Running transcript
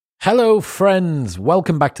Hello, friends.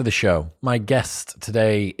 Welcome back to the show. My guest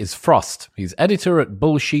today is Frost. He's editor at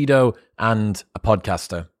Bullshido and a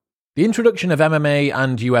podcaster. The introduction of MMA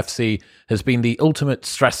and UFC has been the ultimate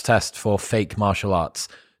stress test for fake martial arts.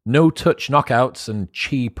 No-touch knockouts and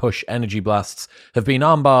chi-push energy blasts have been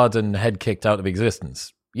armbarred and head-kicked out of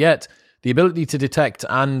existence. Yet, the ability to detect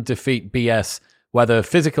and defeat BS, whether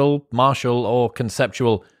physical, martial, or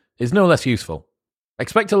conceptual, is no less useful.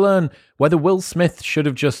 Expect to learn whether Will Smith should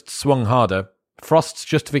have just swung harder, Frost's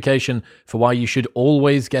justification for why you should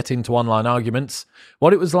always get into online arguments,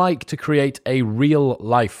 what it was like to create a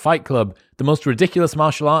real-life fight club, the most ridiculous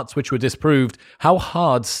martial arts which were disproved, how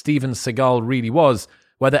hard Steven Seagal really was,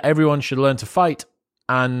 whether everyone should learn to fight,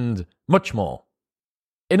 and much more.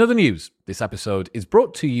 In other news, this episode is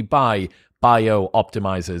brought to you by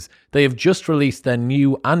Bio-Optimizers. They have just released their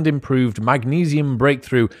new and improved Magnesium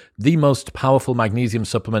Breakthrough, the most powerful magnesium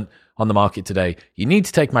supplement on the market today. You need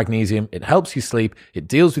to take magnesium. It helps you sleep. It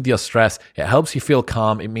deals with your stress. It helps you feel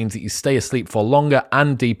calm. It means that you stay asleep for longer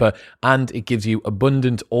and deeper, and it gives you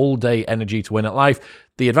abundant all-day energy to win at life.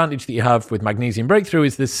 The advantage that you have with Magnesium Breakthrough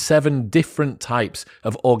is there's 7 different types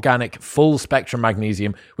of organic full-spectrum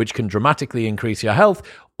magnesium, which can dramatically increase your health.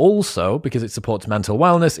 Also, because it supports mental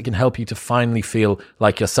wellness, it can help you to finally feel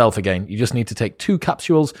like yourself again. You just need to take 2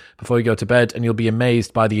 capsules before you go to bed, and you'll be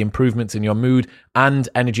amazed by the improvements in your mood and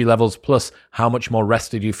energy levels, plus how much more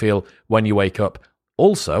rested you feel when you wake up.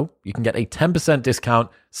 Also, you can get a 10% discount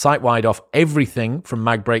site-wide off everything from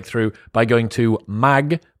Mag Breakthrough by going to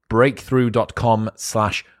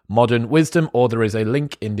magbreakthrough.com/modern wisdom, or there is a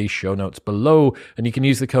link in the show notes below, and you can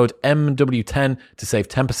use the code MW10 to save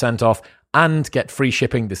 10% off and get free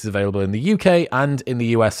shipping. This is available in the UK and in the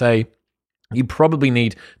USA. You probably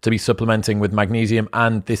need to be supplementing with magnesium,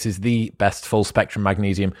 and this is the best full spectrum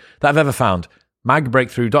magnesium that I've ever found.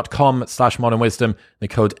 magbreakthrough.com/modern wisdom, the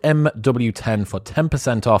code MW10 for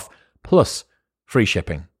 10% off plus free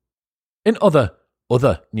shipping. In other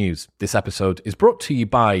news, this episode is brought to you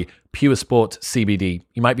by Pure Sport CBD.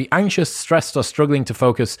 You might be anxious, stressed, or struggling to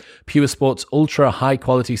focus. Pure Sport's ultra high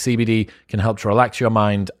quality CBD can help to relax your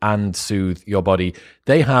mind and soothe your body.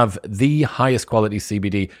 They have the highest quality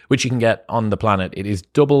CBD which you can get on the planet. It is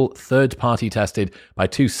double third-party tested by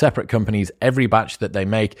 2 separate companies every batch that they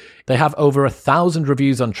make. They have over 1,000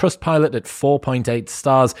 reviews on Trustpilot at 4.8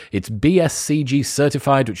 stars. It's BSCG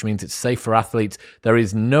certified, which means it's safe for athletes. There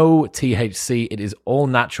is no THC. It is all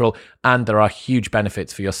natural, and there are huge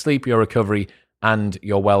benefits for your sleep, your recovery, and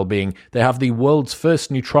your well-being. They have the world's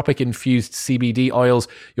first nootropic-infused CBD oils,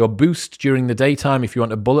 your boost during the daytime if you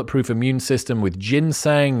want a bulletproof immune system with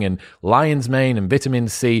ginseng and lion's mane and vitamin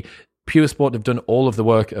C. Pure Sport have done all of the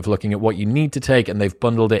work of looking at what you need to take, and they've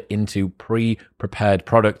bundled it into pre-prepared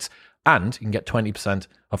products. And you can get 20%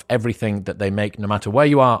 of everything that they make, no matter where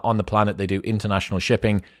you are on the planet. They do international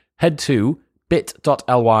shipping. Head to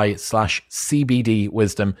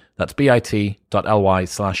bit.ly/CBDwisdom. That's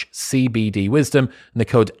bit.ly/CBDwisdom, and the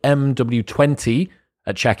code MW20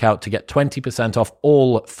 at checkout to get 20% off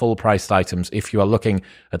all full-priced items. If you are looking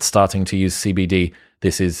at starting to use CBD,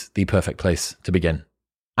 this is the perfect place to begin.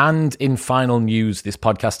 And in final news, this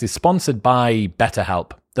podcast is sponsored by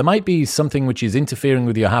BetterHelp. There might be something which is interfering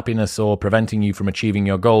with your happiness or preventing you from achieving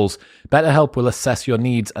your goals. BetterHelp will assess your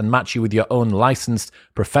needs and match you with your own licensed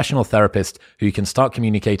professional therapist who you can start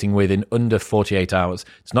communicating with in under 48 hours.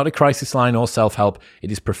 It's not a crisis line or self-help. It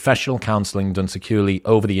is professional counseling done securely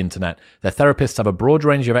over the internet. Their therapists have a broad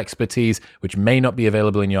range of expertise which may not be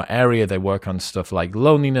available in your area. They work on stuff like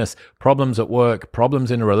loneliness, problems at work,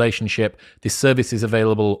 problems in a relationship. This service is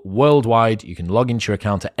available worldwide. You can log into your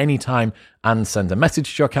account at any time and send a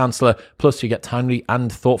message to your counselor. Plus, you get timely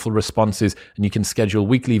and thoughtful responses, and you can schedule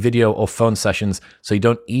weekly video or phone sessions, so you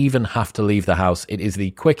don't even have to leave the house. It is the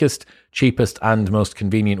quickest, cheapest, and most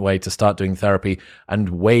convenient way to start doing therapy, and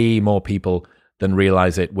way more people than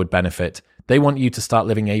realize it would benefit. They want you to start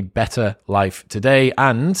living a better life today.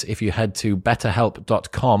 And if you head to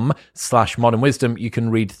betterhelp.com/modernwisdom, you can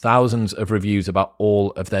read thousands of reviews about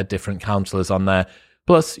all of their different counselors on there.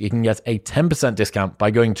 Plus, you can get a 10% discount by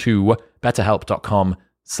going to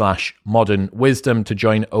betterhelp.com/modernwisdom to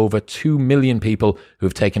join over 2 million people who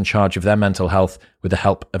have taken charge of their mental health with the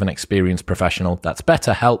help of an experienced professional. That's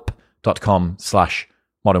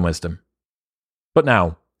betterhelp.com/modernwisdom. But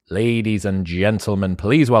now, ladies and gentlemen,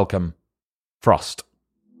 please welcome Frost.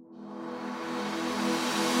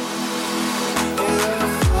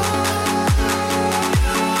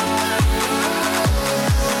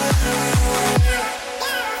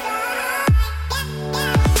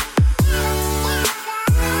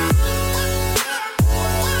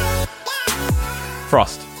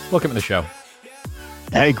 Frost, welcome to the show.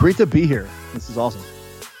 Hey, great to be here. This is awesome.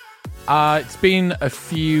 It's been a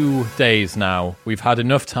few days now. We've had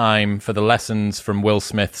enough time for the lessons from Will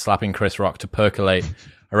Smith slapping Chris Rock to percolate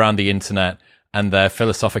around the internet and their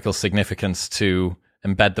philosophical significance to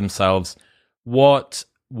embed themselves. What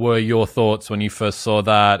were your thoughts when you first saw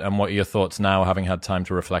that, and what are your thoughts now, having had time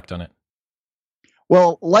to reflect on it?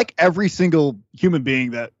 Well, like every single human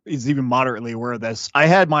being that is even moderately aware of this, I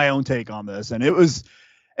had my own take on this, and it was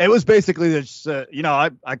basically this. I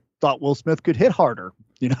thought Will Smith could hit harder,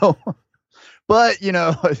 but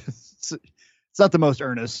it's not the most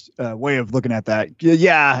earnest way of looking at that.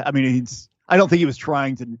 Yeah, I mean, I don't think he was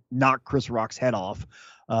trying to knock Chris Rock's head off.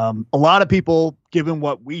 A lot of people, given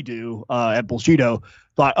what we do at Bullshido,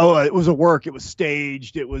 thought, oh, it was a work. It was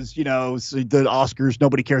staged. It was, the Oscars.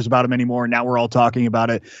 Nobody cares about him anymore. Now we're all talking about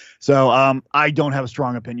it. So I don't have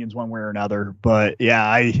strong opinions one way or another. But yeah,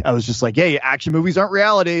 I was just like, hey, action movies aren't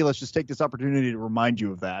reality. Let's just take this opportunity to remind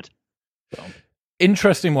you of that. So.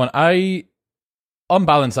 Interesting one. On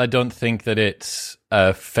balance, I don't think that it's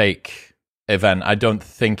a fake event. I don't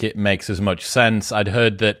think it makes as much sense. I'd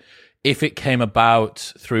heard that if it came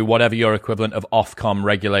about through whatever your equivalent of Ofcom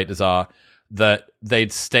regulators are, that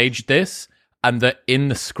they'd staged this and that in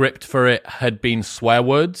the script for it had been swear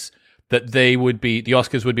words, that the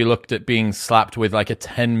Oscars would be looked at being slapped with like a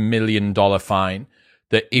 $10 million fine.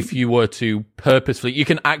 That if you were to purposefully, you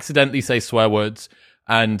can accidentally say swear words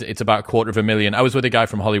and it's about $250,000. I was with a guy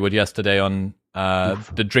from Hollywood yesterday on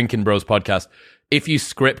the Drinking Bros podcast. If you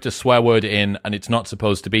script a swear word in and it's not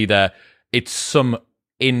supposed to be there, it's some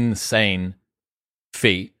insane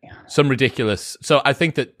fee, some ridiculous. So I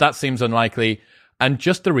think that seems unlikely. And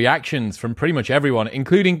just the reactions from pretty much everyone,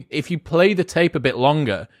 including if you play the tape a bit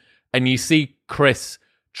longer and you see Chris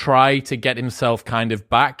try to get himself kind of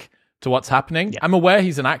back to what's happening. Yeah. I'm aware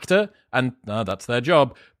he's an actor and that's their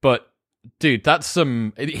job, but dude,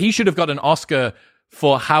 he should have got an Oscar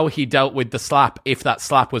for how he dealt with the slap if that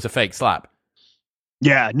slap was a fake slap.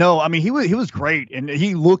 Yeah, no, I mean, he was great, and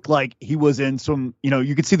he looked like he was in some,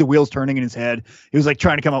 you could see the wheels turning in his head. He was like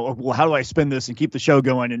trying to come up with, well, how do I spin this and keep the show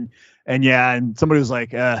going? And somebody was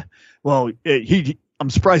like, I'm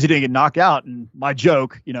surprised he didn't get knocked out. And my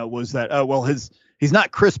joke, was that, he's not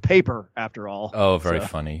Chris Paper after all. Oh, very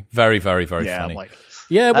funny. Very, very, very funny.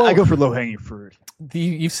 I go for low hanging fruit.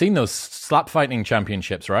 You've seen those slap fighting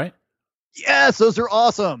championships, right? Yes, those are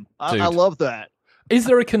awesome. I love that. Is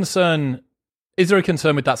there a concern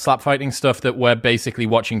with that slap fighting stuff that we're basically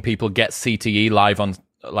watching people get CTE live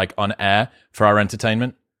on air for our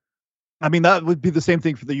entertainment? I mean, that would be the same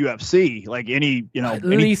thing for the UFC. Like at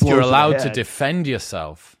least you're allowed to defend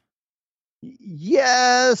yourself.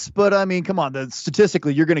 Yes, but I mean, come on.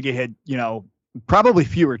 Statistically, you're going to get hit, probably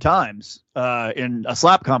fewer times in a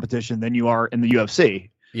slap competition than you are in the UFC.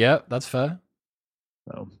 Yeah, that's fair.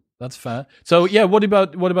 That's fair. So yeah, what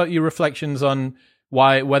about your reflections on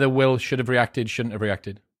whether Will should have reacted, shouldn't have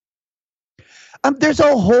reacted? There's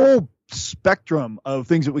a whole spectrum of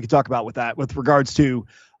things that we could talk about with regards to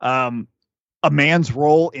a man's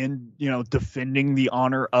role in, defending the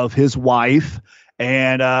honor of his wife.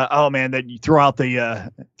 And that you throw out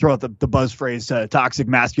the buzz phrase toxic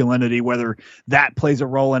masculinity, whether that plays a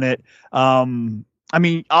role in it. I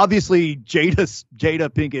mean, obviously Jada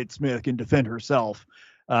Pinkett Smith can defend herself.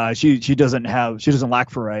 She doesn't lack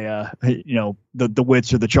for the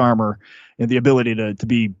wits or the charm and the ability to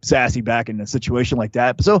be sassy back in a situation like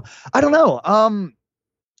that. So I don't know.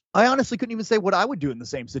 I honestly couldn't even say what I would do in the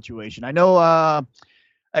same situation. I know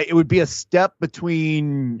it would be a step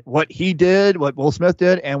between what he did, what Will Smith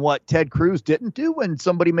did, and what Ted Cruz didn't do when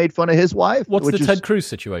somebody made fun of his wife. What's the Ted Cruz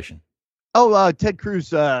situation? Ted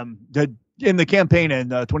Cruz in the campaign in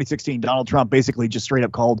 2016, Donald Trump basically just straight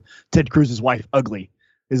up called Ted Cruz's wife ugly.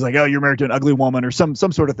 He's like, oh, you're married to an ugly woman or some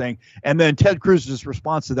sort of thing. And then Ted Cruz's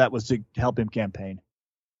response to that was to help him campaign.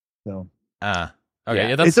 So, okay.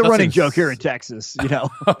 Yeah, it's a running joke here in Texas,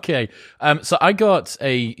 Okay. So I got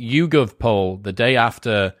a YouGov poll the day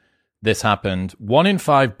after this happened. 1 in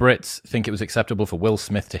 5 Brits think it was acceptable for Will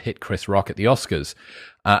Smith to hit Chris Rock at the Oscars.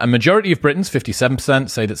 A majority of Britons, 57%,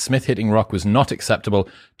 say that Smith hitting Rock was not acceptable.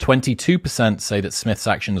 22% say that Smith's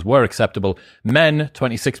actions were acceptable. Men,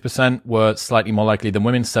 26%, were slightly more likely than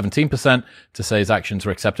women, 17%, to say his actions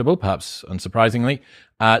were acceptable, perhaps unsurprisingly.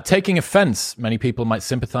 Taking offense, many people might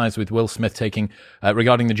sympathize with Will Smith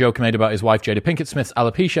regarding the joke made about his wife Jada Pinkett Smith's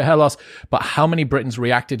alopecia hair loss, but how many Britons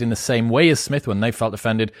reacted in the same way as Smith when they felt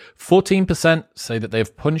offended? 14% say that they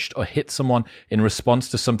have punched or hit someone in response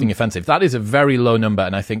to something offensive. That is a very low number,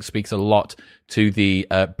 and I think speaks a lot to the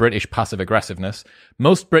British passive aggressiveness.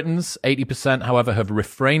 Most Britons, 80%, however, have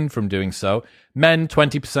refrained from doing so. Men,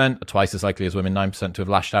 20%, are twice as likely as women, 9% to have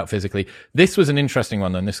lashed out physically. This was an interesting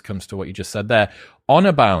one, though, and this comes to what you just said there.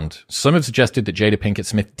 Honor bound, some have suggested that Jada Pinkett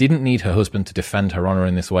Smith didn't need her husband to defend her honor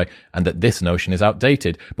in this way, and that this notion is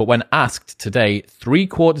outdated. But when asked today,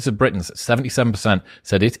 3/4 of Britons, 77%,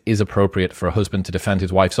 said it is appropriate for a husband to defend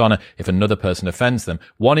his wife's honor if another person offends them.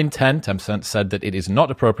 1 in 10, 10%, said that it is not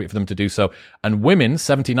appropriate for them to do so. And women,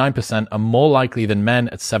 79%, are more likely than men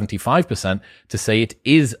at 75% to say it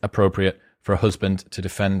is appropriate for a husband to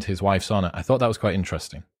defend his wife's honor. I thought that was quite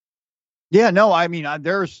interesting. Yeah, no, I mean,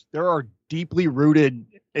 there are deeply rooted,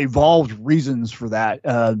 evolved reasons for that.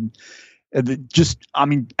 At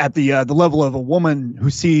the level of a woman who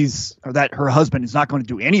sees that her husband is not going to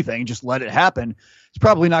do anything, just let it happen. It's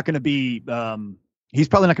probably not going to be. He's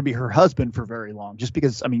probably not going to be her husband for very long, just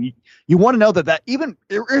because. I mean, you want to know that even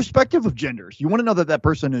irrespective of genders, you want to know that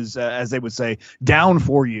person is, as they would say, down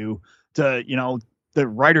for you to, the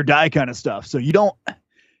ride or die kind of stuff. So you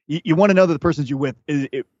want to know that the person you with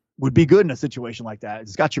it would be good in a situation like that.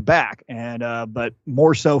 It's got your back. And but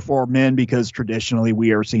more so for men, because traditionally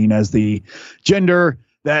we are seen as the gender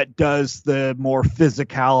that does the more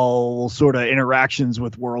physical sort of interactions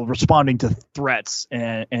with world, responding to threats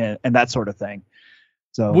and that sort of thing.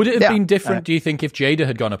 So would it have been different, do you think, if Jada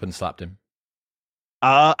had gone up and slapped him?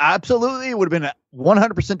 Absolutely. It would have been a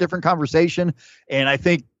 100% different conversation. And I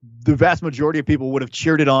think the vast majority of people would have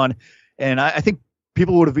cheered it on. And I think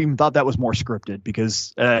people would have even thought that was more scripted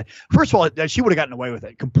because, first of all, she would have gotten away with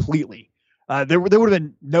it completely. There would have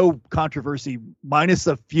been no controversy, minus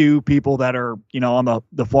a few people that are, on the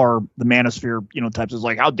manosphere, types is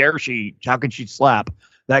like, how dare she? How can she slap?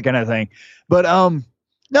 That kind of thing. But,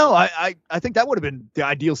 no, I think that would have been the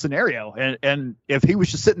ideal scenario. And if he was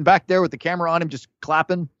just sitting back there with the camera on him, just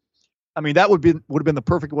clapping, I mean, that would have been the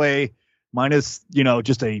perfect way, minus,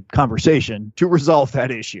 just a conversation to resolve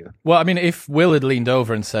that issue. Well, I mean, if Will had leaned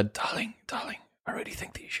over and said, darling, I really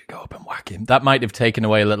think that you should go up and whack him, that might have taken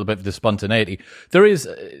away a little bit of the spontaneity. There's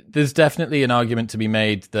definitely an argument to be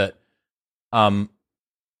made that,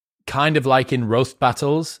 kind of like in roast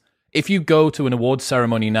battles, if you go to an awards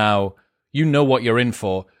ceremony now, you know what you're in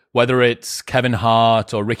for, whether it's Kevin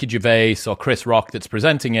Hart or Ricky Gervais or Chris Rock that's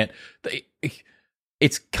presenting it.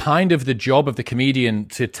 It's kind of the job of the comedian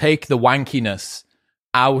to take the wankiness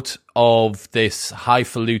out of this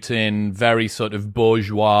highfalutin, very sort of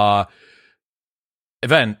bourgeois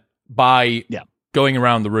event by going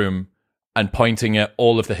around the room and pointing at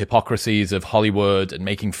all of the hypocrisies of Hollywood and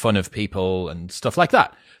making fun of people and stuff like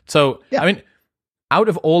that. So, I mean, out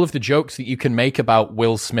of all of the jokes that you can make about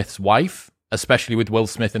Will Smith's wife, especially with Will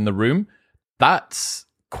Smith in the room, that's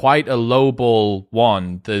quite a lowball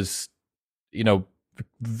one. There's,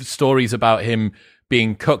 stories about him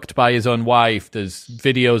being cooked by his own wife. There's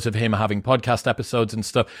videos of him having podcast episodes and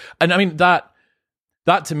stuff. And I mean, that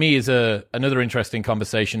to me is another interesting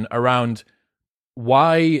conversation around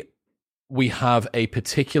why we have a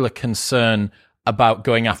particular concern about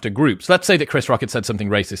going after groups. Let's say that Chris Rock had said something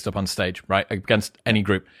racist up on stage, right, against any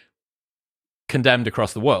group, condemned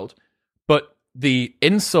across the world. But the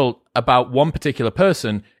insult about one particular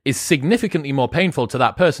person is significantly more painful to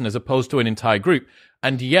that person as opposed to an entire group.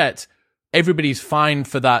 And yet, everybody's fine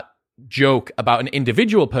for that joke about an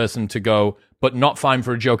individual person to go, but not fine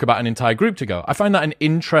for a joke about an entire group to go. I find that an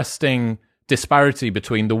interesting disparity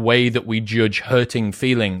between the way that we judge hurting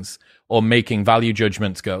feelings or making value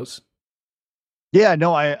judgments goes. Yeah,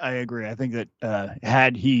 no, I agree. I think that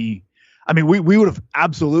had he, I mean, we would have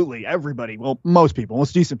absolutely, everybody, well, most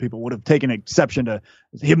decent people would have taken exception to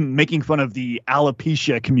him making fun of the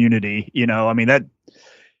alopecia community. I mean, that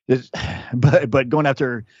is, but going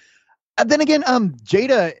after, and then again,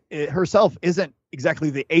 Jada herself isn't exactly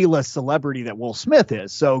the A-list celebrity that Will Smith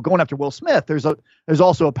is. So going after Will Smith, there's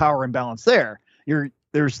also a power imbalance there.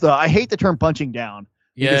 I hate the term punching down.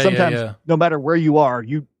 Because sometimes no matter where you are,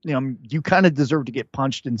 you kind of deserve to get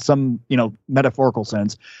punched in some, metaphorical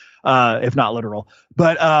sense, if not literal.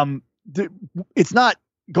 But it's not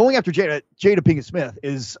going after Jada Pinkett Smith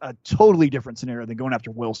is a totally different scenario than going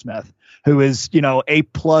after Will Smith, who is, A+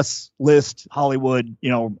 list Hollywood,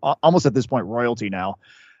 almost at this point royalty now.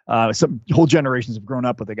 Some whole generations have grown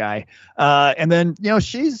up with the guy. And then,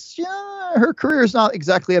 she's her career is not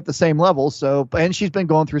exactly at the same level. So, and she's been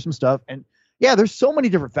going through some stuff. And yeah, there's so many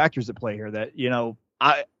different factors at play here that,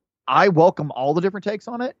 I welcome all the different takes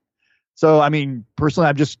on it. So, I mean, personally,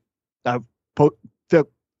 I've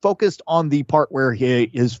focused on the part where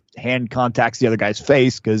his hand contacts the other guy's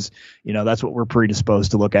face because, that's what we're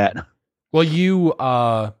predisposed to look at. Well, you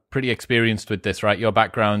are pretty experienced with this, right? Your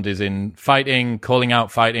background is in fighting, calling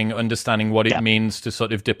out fighting, understanding what it means to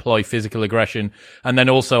sort of deploy physical aggression, and then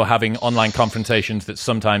also having online confrontations that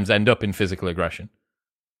sometimes end up in physical aggression.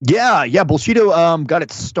 Yeah. Bullshido got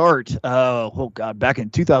its start, back in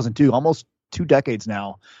 2002, almost 2 decades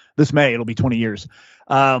now. This May, it'll be 20 years.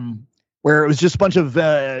 Where it was just a bunch of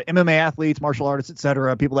MMA athletes, martial artists,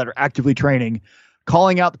 etc., people that are actively training,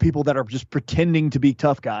 calling out the people that are just pretending to be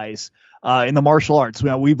tough guys in the martial arts.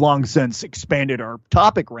 We've long since expanded our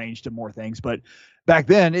topic range to more things, but back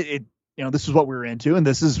then this is what we were into, and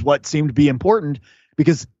this is what seemed to be important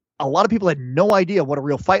because a lot of people had no idea what a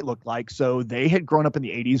real fight looked like. So they had grown up in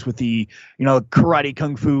the 80s with the, karate,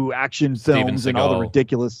 kung fu, action films and all the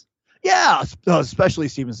ridiculous. Yeah, especially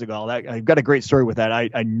Steven Seagal. I've got a great story with that.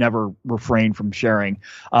 I never refrain from sharing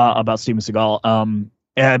about Steven Seagal.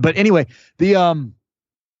 But anyway, the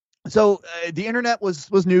internet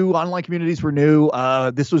was new. Online communities were new.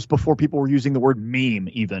 This was before people were using the word meme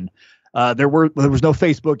even. There was no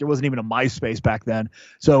Facebook. There wasn't even a MySpace back then.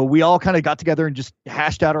 So we all kind of got together and just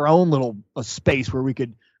hashed out our own little space where we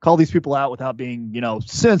could call these people out without being,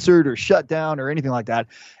 censored or shut down or anything like that.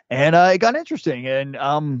 And it got interesting. And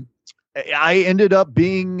I ended up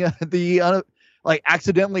being the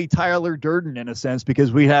accidentally Tyler Durden in a sense,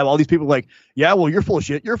 because we have all these people like, yeah, well, you're full of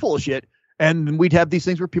shit. You're full of shit. And we'd have these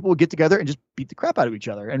things where people would get together and just beat the crap out of each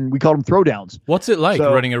other. And we called them throwdowns. What's it like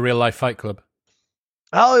running a real life fight club?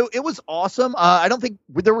 Oh, it was awesome. I don't think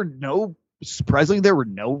surprisingly, there were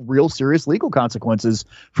no real serious legal consequences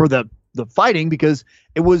for the fighting because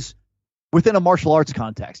it was within a martial arts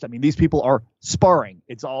context. I mean, these people are sparring.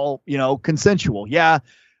 It's all, consensual. Yeah,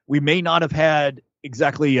 we may not have had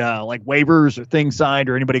exactly like waivers or things signed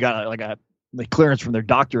or anybody got like clearance from their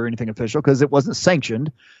doctor or anything official because it wasn't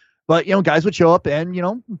sanctioned. But, guys would show up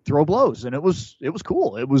and, throw blows. And it was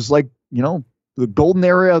cool. It was like, the golden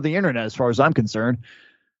era of the internet, as far as I'm concerned.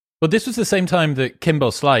 But this was the same time that Kimbo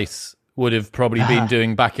Slice would have probably been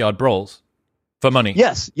doing backyard brawls for money.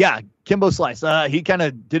 Yes. Yeah. Kimbo Slice. He kind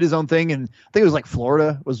of did his own thing. And I think it was like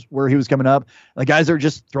Florida was where he was coming up. The guys are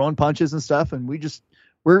just throwing punches and stuff. And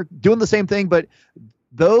we're doing the same thing. But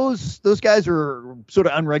those guys are sort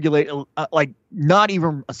of unregulated, like not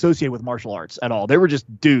even associated with martial arts at all. They were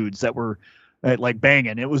just dudes that were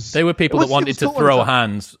banging. They were people that wanted to throw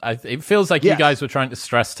hands. It feels like you guys were trying to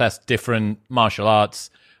stress test different martial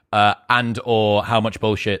arts and or how much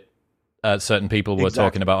bullshit certain people were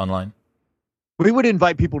talking about online. We would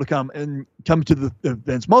invite people to come to the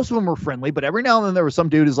events. Most of them were friendly, but every now and then there was some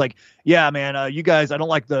dude who's like, yeah, man, you guys, I don't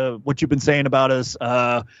like what you've been saying about us.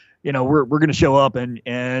 We're going to show up and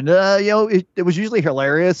it was usually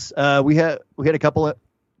hilarious. We had a couple of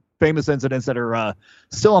famous incidents that are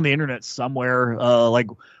still on the internet somewhere. Like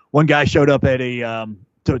one guy showed up at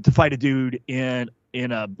to fight a dude in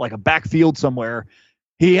a backfield somewhere.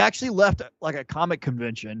 He actually left like a comic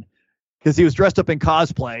convention because he was dressed up in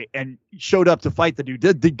cosplay and showed up to fight the dude.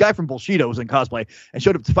 The guy from Bullshido was in cosplay and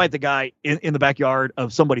showed up to fight the guy in the backyard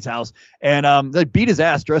of somebody's house. And they beat his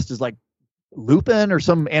ass dressed as like Lupin or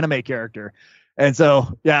some anime character. And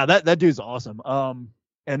so, yeah, that dude's awesome.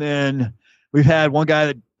 And then we've had one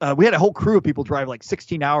guy that we had a whole crew of people drive like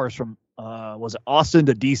 16 hours from was it Austin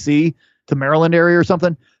to DC to Maryland area or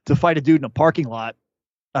something to fight a dude in a parking lot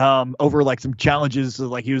over like some challenges.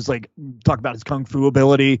 Like he was like talking about his kung fu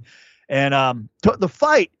ability. And the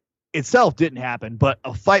fight itself didn't happen, but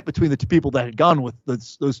a fight between the two people that had gone with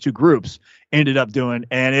those two groups ended up doing,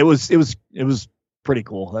 and it was pretty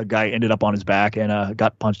cool. That guy ended up on his back and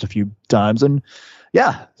got punched a few times, and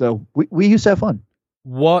yeah, so we used to have fun.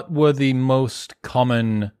 What were the most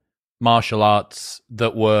common martial arts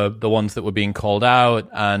that were the ones that were being called out,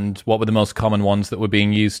 and what were the most common ones that were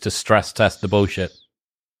being used to stress test the bullshit?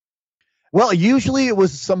 Well, usually it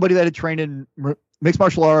was somebody that had trained in mixed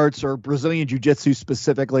martial arts or Brazilian jiu-jitsu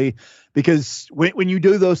specifically, because when you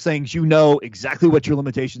do those things, you know exactly what your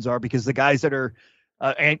limitations are, because the guys that are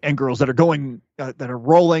and girls that are going that are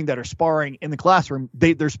rolling, that are sparring in the classroom,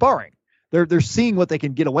 they're sparring. They're seeing what they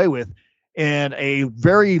can get away with in a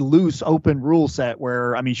very loose, open rule set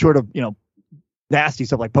where, I mean, short of, nasty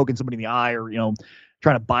stuff like poking somebody in the eye or,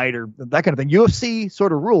 trying to bite or that kind of thing. UFC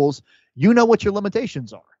sort of rules, what your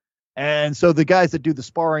limitations are. And so the guys that do the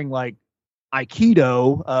sparring, like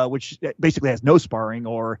Aikido, which basically has no sparring,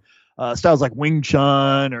 or styles like Wing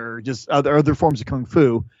Chun or just other forms of Kung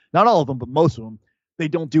Fu, not all of them, but most of them, they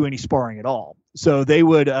don't do any sparring at all. So they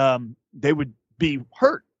would be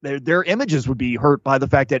hurt. Their images would be hurt by the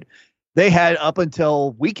fact that they had, up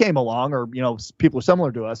until we came along, or people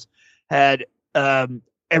similar to us, had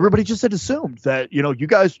everybody just had assumed that, you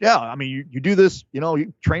guys, yeah, I mean, you do this,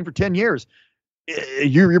 you train for 10 years.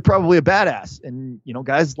 You're probably a badass. And,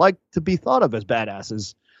 guys like to be thought of as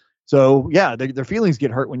badasses. So, yeah, their feelings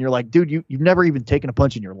get hurt when you're like, dude, you've never even taken a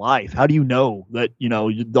punch in your life. How do you know that,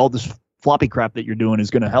 all this floppy crap that you're doing is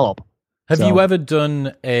going to help? Have you ever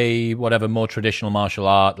done a more traditional martial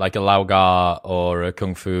art, like a Lao Ga or a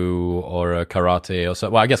Kung Fu or a karate or so?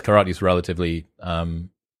 Well, I guess karate is relatively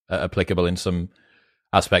applicable in some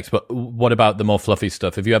aspects, but what about the more fluffy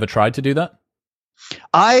stuff? Have you ever tried to do that?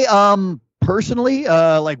 I personally,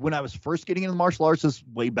 like when I was first getting into martial arts, this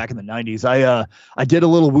way back in the 90s, I did a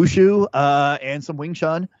little wushu and some Wing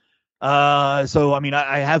Chun. So I mean,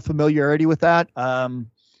 I have familiarity with that.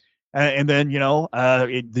 And then,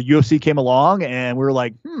 the UFC came along and we were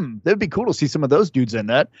like, that'd be cool to see some of those dudes in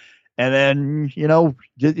that. And then,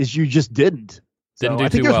 you just didn't. So I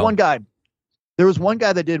think there's one guy. There was one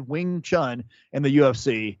guy that did Wing Chun in the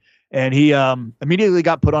UFC, and he immediately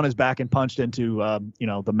got put on his back and punched into,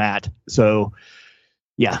 the mat. So,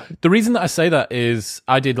 yeah. The reason that I say that is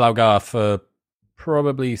I did Lao Ga for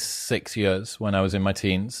probably 6 years when I was in my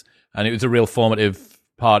teens, and it was a real formative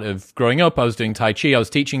part of growing up. I was doing Tai Chi. I was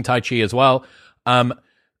teaching Tai Chi as well. And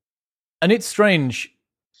it's strange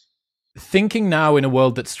thinking now in a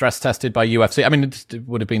world that's stress tested by UFC. I mean, it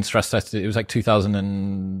would have been stress tested. It was like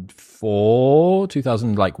 2004,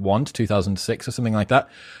 2001 to 2006 or something like that.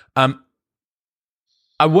 I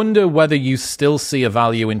wonder whether you still see a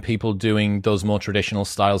value in people doing those more traditional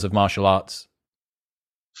styles of martial arts.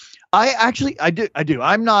 I do.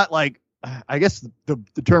 I'm not like, I guess the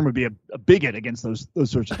term would be a bigot against those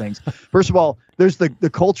sorts of things. First of all, there's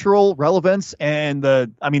the cultural relevance and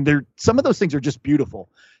some of those things are just beautiful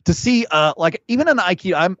to see. Like even in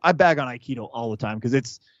Aikido, I bag on Aikido all the time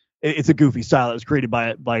because it's a goofy style that was created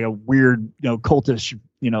by a weird, cultish,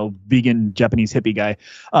 vegan Japanese hippie guy.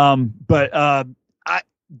 But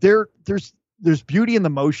there's beauty in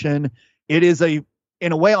the motion. It is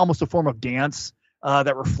in a way almost a form of dance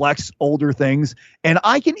that reflects older things, and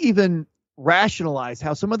I can even rationalize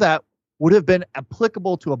how some of that would have been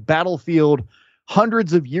applicable to a battlefield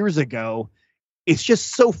hundreds of years ago. It's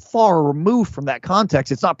just so far removed from that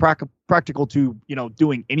context. It's not practical to,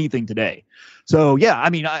 doing anything today. So, yeah, I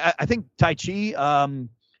mean, I think Tai Chi,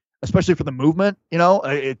 especially for the movement,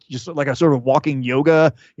 it's just like a sort of walking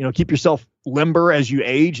yoga, keep yourself limber as you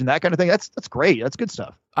age and that kind of thing. That's great. That's good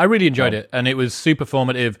stuff. I really enjoyed it, and it was super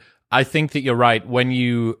formative. I think that you're right.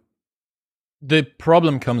 The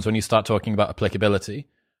problem comes when you start talking about applicability,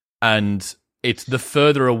 and it's the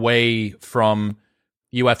further away from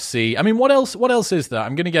UFC. I mean, what else is there?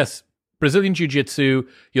 I'm going to guess Brazilian Jiu-Jitsu,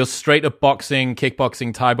 your straight up boxing,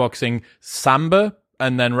 kickboxing, Thai boxing, Samba,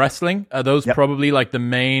 and then wrestling. Are those probably like the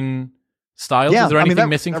main styles? Yeah, is there anything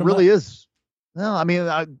missing from that? Really is. No, I mean,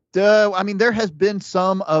 there has been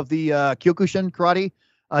some of the Kyokushin karate.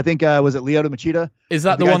 I think was it Lyoto Machida? Is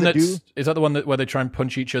that the one where they try and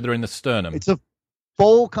punch each other in the sternum? It's a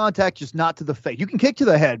full contact, just not to the face. You can kick to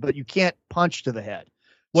the head, but you can't punch to the head.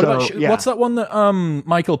 What's that one that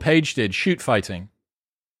Michael Page did? Shoot fighting.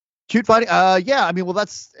 Shoot fighting. Yeah. I mean, well,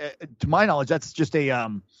 that's to my knowledge, that's just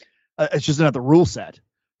it's just another rule set.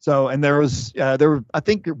 So, and there were, I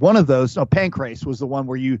think one of those. No, Pancrase was the one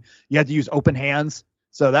where you had to use open hands.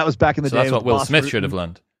 So that was back in the day. That's what Will Smith should have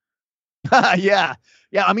learned. Yeah.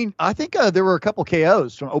 Yeah, I mean, I think there were a couple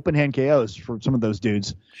KOs from open hand KOs for some of those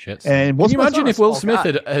dudes. Shit. And can you imagine if Will Smith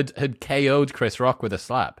had KO'd Chris Rock with a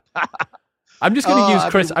slap? I'm just going to use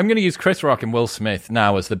Chris. I'm going to use Chris Rock and Will Smith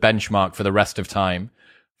now as the benchmark for the rest of time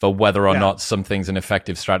for whether or not something's an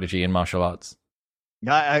effective strategy in martial arts.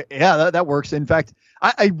 That works. In fact,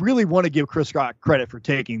 I really want to give Chris Rock credit for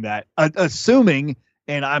taking that, assuming,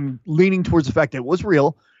 and I'm leaning towards the fact that it was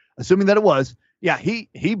real, assuming that it was. Yeah, he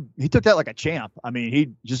took that like a champ. I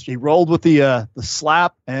mean, he rolled with the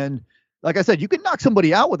slap, and like I said, you can knock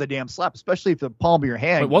somebody out with a damn slap, especially if the palm of your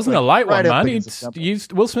hand. It wasn't a light one, man.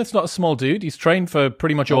 Will Smith's not a small dude. He's trained for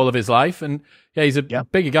pretty much all of his life, and he's a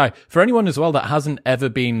bigger guy. For anyone as well that hasn't ever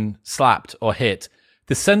been slapped or hit,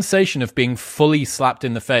 the sensation of being fully slapped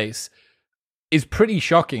in the face is pretty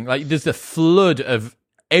shocking. Like there's a flood of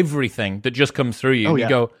everything that just comes through you. And you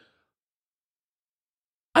go,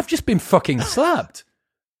 I've just been fucking slapped.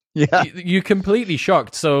 Yeah. You're completely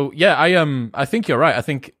shocked. So yeah, I think you're right. I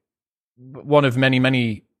think one of many,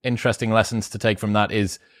 many interesting lessons to take from that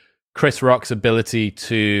is Chris Rock's ability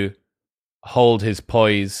to hold his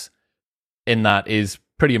poise in that is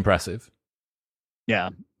pretty impressive.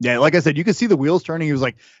 Yeah. Yeah. Like I said, you could see the wheels turning. He was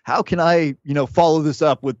like, how can I, follow this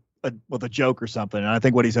up with with a joke or something. And I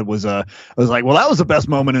think what he said was, I was like, well, that was the best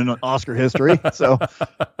moment in Oscar history. So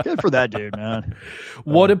good for that dude, man.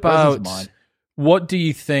 What do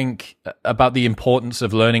you think about the importance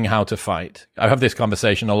of learning how to fight? I have this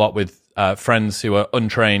conversation a lot with friends who are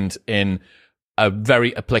untrained in a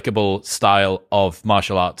very applicable style of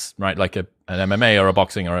martial arts, right? Like an MMA or a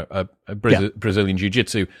boxing or a Brazilian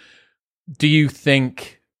jiu-jitsu. Do you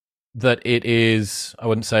think that it is, I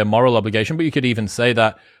wouldn't say a moral obligation, but you could even say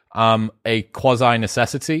that a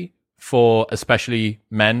quasi-necessity for especially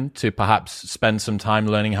men to perhaps spend some time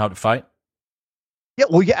learning how to fight? Yeah,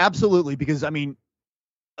 well, yeah, absolutely. Because I mean,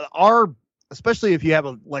 especially if you have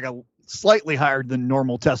a slightly higher than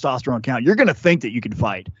normal testosterone count, you're going to think that you can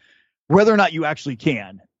fight, whether or not you actually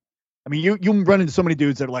can. I mean, you run into so many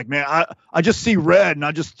dudes that are like, man, I just see red and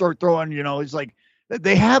I just start throwing. It's like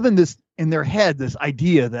they have in their head this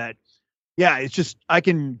idea that, yeah, it's just I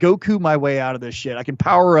can Goku my way out of this shit. I can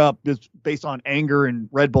power up just based on anger and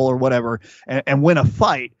Red Bull or whatever and win a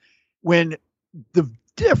fight. When the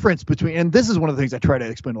difference between, and this is one of the things I try to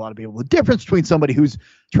explain to a lot of people, the difference between somebody who's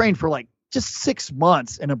trained for like just 6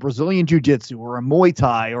 months in a Brazilian jiu-jitsu or a Muay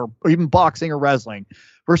Thai or even boxing or wrestling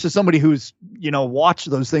versus somebody who's, watched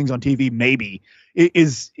those things on TV, maybe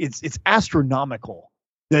it's astronomical.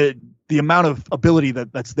 The amount of ability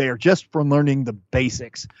that's there just from learning the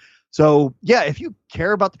basics. So yeah, if you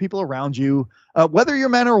care about the people around you, whether you're a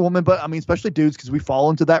man or a woman, but I mean, especially dudes, because we fall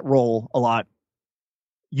into that role a lot,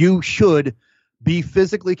 you should be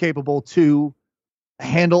physically capable to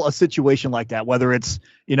handle a situation like that. Whether it's,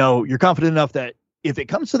 you're confident enough that if it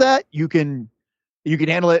comes to that, you can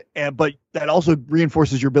handle it. But that also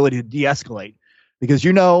reinforces your ability to de-escalate, because,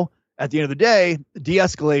 at the end of the day,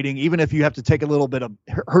 de-escalating, even if you have to take a little bit of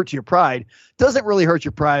hurt to your pride, doesn't really hurt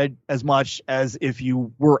your pride as much as if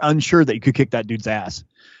you were unsure that you could kick that dude's ass.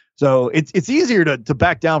 So it's easier to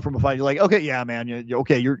back down from a fight. You're like, okay, yeah, man, you're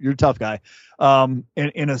okay. You're a tough guy.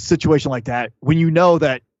 In a situation like that, when you know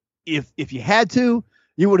that if you had to,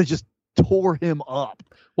 you would have just tore him up.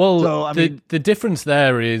 Well, so, the difference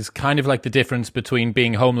there is kind of like the difference between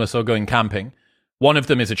being homeless or going camping. One of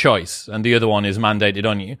them is a choice, and the other one is mandated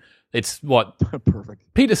on you. It's what perfect.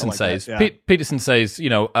 Peterson says. Yeah. Peterson says,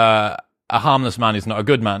 a harmless man is not a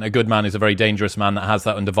good man. A good man is a very dangerous man that has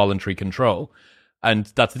that under voluntary control. And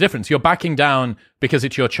that's the difference. You're backing down because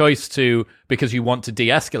it's your choice because you want to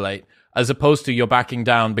de-escalate, as opposed to you're backing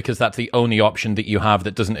down because that's the only option that you have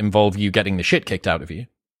that doesn't involve you getting the shit kicked out of you.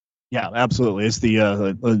 Yeah, absolutely. It's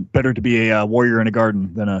the better to be a warrior in a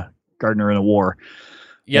garden than a gardener in a war.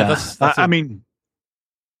 Yeah, that's I mean,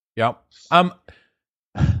 yeah.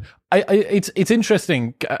 It's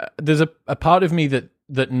interesting. There's a part of me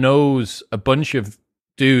that knows a bunch of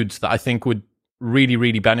dudes that I think would really,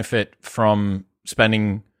 really benefit from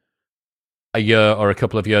spending a year or a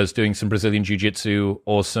couple of years doing some Brazilian jiu-jitsu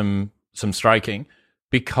or some striking,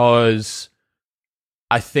 because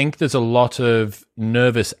I think there's a lot of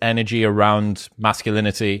nervous energy around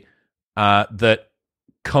masculinity that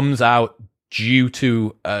comes out due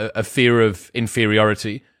to a fear of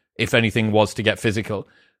inferiority, if anything was to get physical.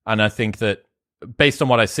 And I think that based on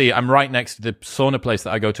what I see, I'm right next to the sauna place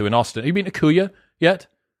that I go to in Austin. Have you been to Kuya yet?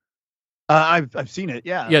 I've seen it.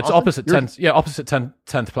 Yeah. Yeah, it's opposite 10th. Yeah, opposite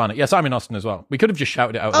 10th Planet. Yes, I'm in Austin as well. We could have just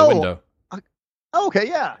shouted it out the window. Okay.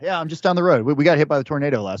 Yeah. I'm just down the road. We got hit by the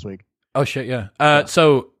tornado last week. Oh shit. Yeah.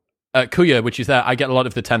 So Kuya, which is there, I get a lot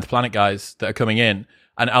of the 10th Planet guys that are coming in,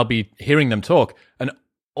 and I'll be hearing them talk, and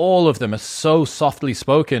all of them are so softly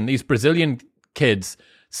spoken. These Brazilian kids,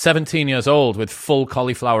 17 years old with full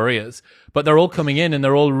cauliflower ears, but they're all coming in and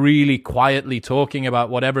they're all really quietly talking about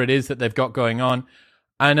whatever it is that they've got going on.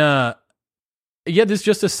 And yeah, there's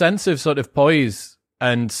just a sense of sort of poise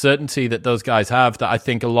and certainty that those guys have that I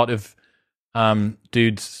think a lot of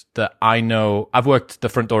dudes that I know, I've worked the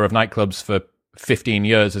front door of nightclubs for 15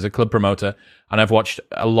 years as a club promoter, and I've watched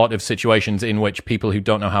a lot of situations in which people who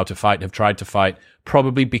don't know how to fight have tried to fight,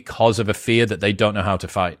 probably because of a fear that they don't know how to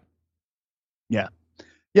fight. Yeah.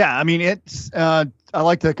 Yeah, I mean, it's I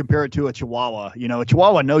like to compare it to a Chihuahua. A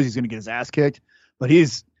Chihuahua knows he's going to get his ass kicked, but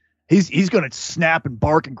he's going to snap and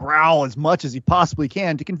bark and growl as much as he possibly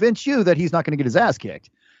can to convince you that he's not going to get his ass kicked.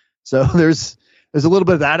 So there's a little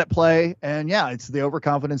bit of that at play, and yeah, it's the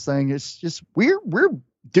overconfidence thing. It's just we're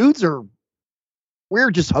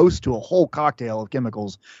just host to a whole cocktail of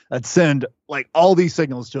chemicals that send like all these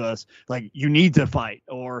signals to us, like you need to fight,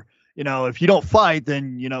 or if you don't fight,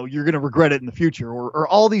 then, you're going to regret it in the future, or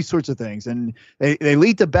all these sorts of things. And they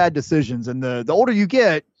lead to bad decisions. And the older you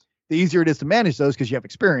get, the easier it is to manage those because you have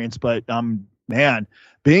experience. But, man,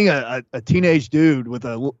 being a teenage dude with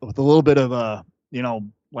a little bit of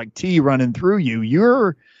like tea running through you,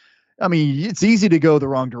 you're I mean, it's easy to go the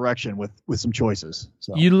wrong direction with some choices.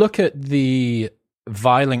 So you look at the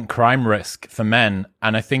violent crime risk for men,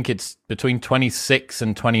 and I think it's between 26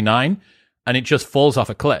 and 29, and it just falls off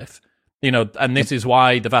a cliff. And this is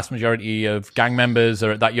why the vast majority of gang members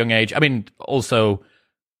are at that young age. I mean, also,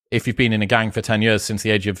 if you've been in a gang for 10 years since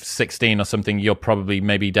the age of 16 or something, you're probably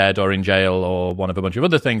maybe dead or in jail or one of a bunch of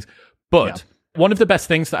other things. But one of the best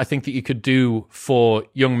things that I think that you could do for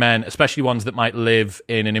young men, especially ones that might live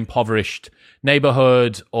in an impoverished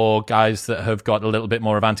neighborhood or guys that have got a little bit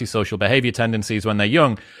more of antisocial behavior tendencies when they're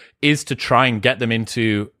young, is to try and get them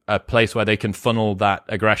into a place where they can funnel that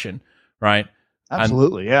aggression, right?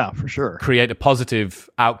 Absolutely, yeah, for sure. Create a positive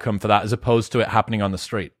outcome for that as opposed to it happening on the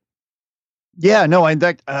street. Yeah, no, in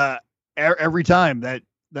fact, every time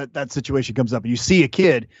that situation comes up, you see a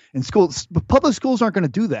kid in school, public schools aren't going to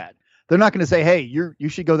do that. They're not going to say, hey, you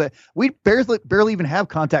should go there. We barely even have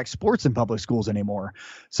contact sports in public schools anymore.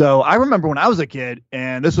 So I remember when I was a kid,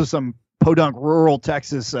 and this was some podunk rural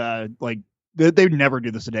Texas, like they would never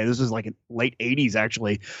do this today. This was like in late 80s,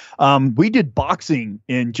 actually. We did boxing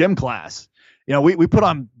in gym class. We put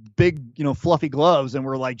on big, fluffy gloves, and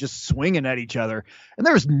we're like just swinging at each other. And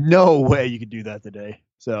there's no way you could do that today.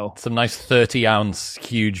 So some nice 30-ounce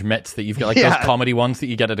huge mitts that you've got, like those comedy ones that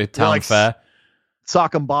you get at a town fair.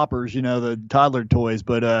 Sock 'em boppers, the toddler toys.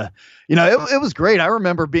 But, it was great. I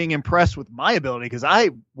remember being impressed with my ability because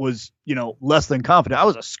I was, less than confident. I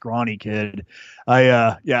was a scrawny kid.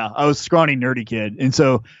 I was a scrawny, nerdy kid. And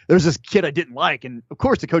so there's this kid I didn't like. And of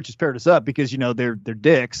course the coaches paired us up because, they're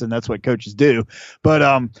dicks and that's what coaches do.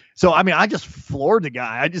 But, so, I mean, I just floored the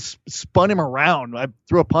guy. I just spun him around. I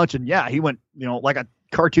threw a punch and he went, like a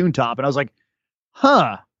cartoon top. And I was like,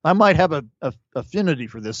 I might have a affinity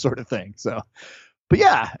for this sort of thing. So, but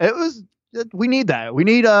yeah, we need that. We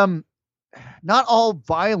need, not all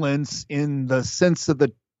violence in the sense of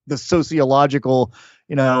the sociological,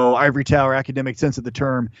 ivory tower academic sense of the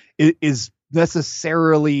term is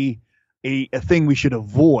necessarily a thing we should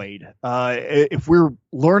avoid. If we're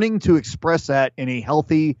learning to express that in a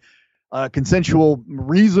healthy, consensual,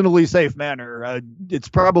 reasonably safe manner, it's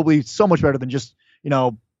probably so much better than just,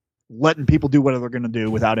 letting people do what they're going to do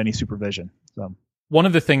without any supervision. So one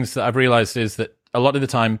of the things that I've realized is that a lot of the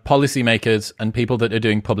time, policymakers and people that are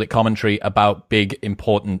doing public commentary about big,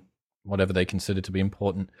 important, whatever they consider to be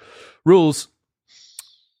important rules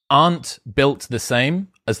aren't built the same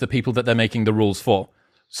as the people that they're making the rules for.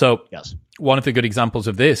 So one of the good examples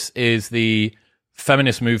of this is the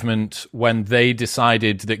feminist movement when they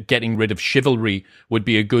decided that getting rid of chivalry would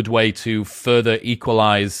be a good way to further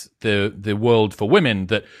equalize the world for women,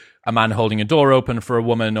 that a man holding a door open for a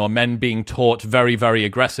woman, or men being taught very, very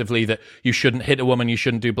aggressively that you shouldn't hit a woman, you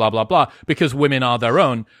shouldn't do blah, blah, blah, because women are their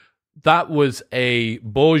own. That was a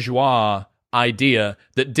bourgeois idea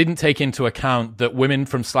that didn't take into account that women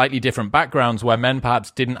from slightly different backgrounds, where men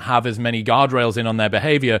perhaps didn't have as many guardrails in on their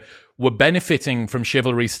behavior, were benefiting from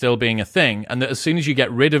chivalry still being a thing. And that as soon as you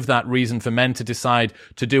get rid of that reason for men to decide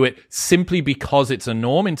to do it simply because it's a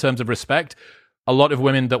norm in terms of respect, a lot of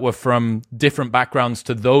women that were from different backgrounds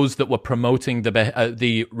to those that were promoting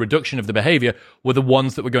the reduction of the behavior were the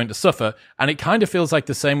ones that were going to suffer. And it kind of feels like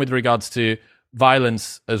the same with regards to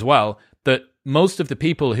violence as well, that most of the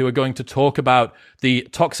people who are going to talk about the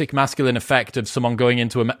toxic masculine effect of someone going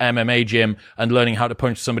into an MMA gym and learning how to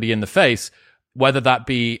punch somebody in the face, whether that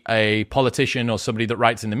be a politician or somebody that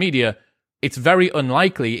writes in the media, it's very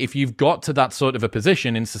unlikely, if you've got to that sort of a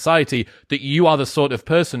position in society, that you are the sort of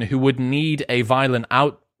person who would need a violent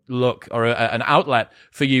outlook or an outlet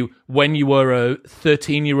for you when you were a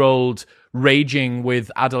 13-year-old raging with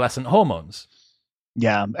adolescent hormones.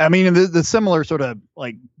 Yeah. I mean, the similar sort of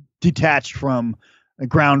like detached from a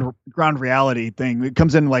ground reality thing, it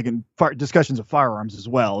comes in like in discussions of firearms as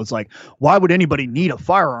well. It's like, why would anybody need a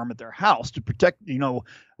firearm at their house to protect,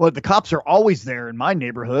 well, the cops are always there in my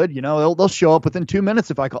neighborhood, they'll show up within 2 minutes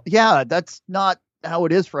if I call. Yeah, that's not how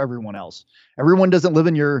it is for everyone else. Everyone doesn't live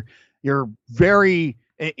in your very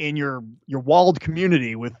in your walled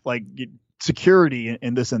community with like security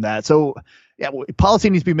and this and that. So yeah, policy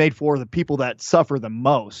needs to be made for the people that suffer the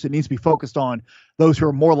most. It needs to be focused on those who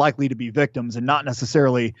are more likely to be victims and not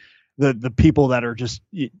necessarily the people that are just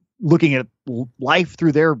looking at life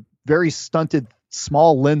through their very stunted,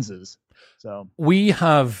 small lenses. So we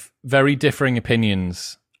have very differing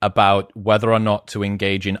opinions about whether or not to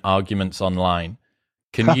engage in arguments online.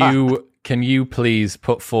 Can you please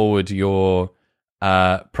put forward your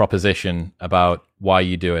proposition about why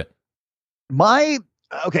you do it?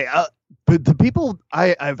 But the people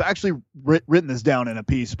I've actually written this down in a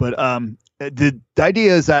piece, but the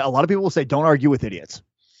idea is that a lot of people will say, don't argue with idiots.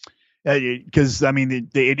 Because I mean,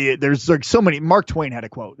 the idiot. There's like so many. Mark Twain had a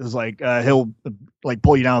quote. It's like he'll like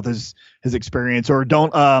pull you down with his experience, or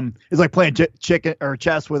don't. It's like playing chicken or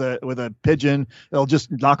chess with a pigeon. They'll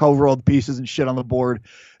just knock over all the pieces and shit on the board.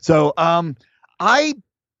 So I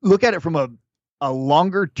look at it from a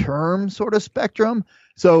longer term sort of spectrum.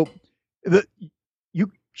 So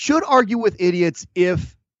you should argue with idiots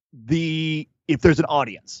if there's an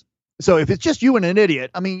audience. So if it's just you and an idiot,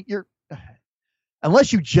 I mean,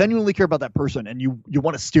 unless you genuinely care about that person and you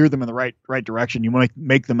want to steer them in the right direction, you want to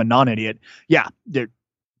make them a non-idiot. Yeah,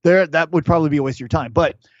 that would probably be a waste of your time.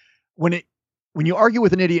 But when you argue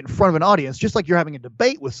with an idiot in front of an audience, just like you're having a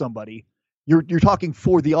debate with somebody, you're talking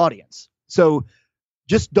for the audience. So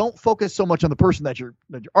just don't focus so much on the person that you're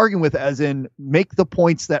arguing with, as in make the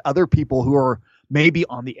points that other people who are maybe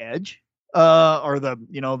on the edge, or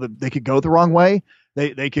they could go the wrong way.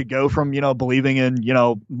 They could go from, believing in,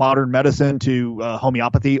 modern medicine to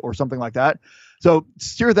homeopathy or something like that. So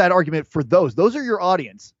steer that argument for those. Those are your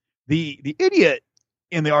audience. The idiot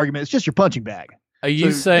in the argument is just your punching bag. Are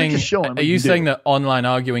you saying that online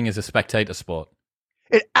arguing is a spectator sport?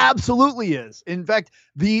 It absolutely is. In fact,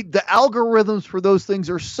 the algorithms for those things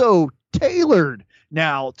are so tailored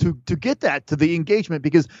now to get that to the engagement,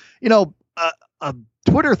 because, a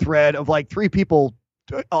Twitter thread of like 3 people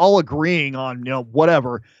all agreeing on,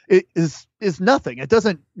 whatever, it is nothing. It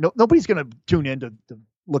doesn't, nobody's going to tune in to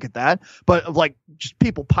look at that, but of like just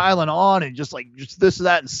people piling on and just this,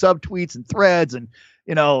 that, and subtweets and threads and,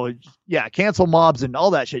 cancel mobs and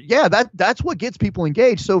all that shit. Yeah. That's what gets people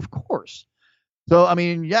engaged. So of course. So, I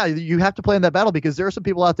mean, yeah, you have to play in that battle, because there are some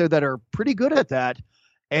people out there that are pretty good at that,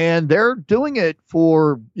 and they're doing it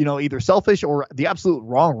for, either selfish or the absolute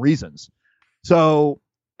wrong reasons. So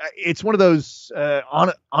it's one of those,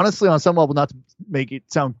 honestly, on some level, not to make it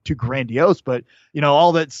sound too grandiose, but,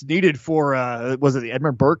 all that's needed for, was it the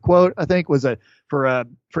Edmund Burke quote? I think was it for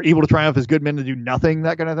evil to triumph as good men to do nothing,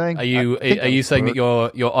 that kind of thing. Are you saying that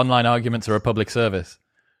your online arguments are a public service?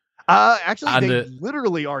 Actually, they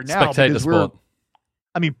literally are now. Spectator sport.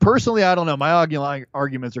 I mean, personally, I don't know. My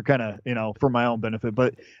arguments are kind of, for my own benefit,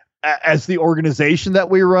 but as the organization that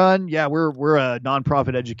we run, yeah, we're a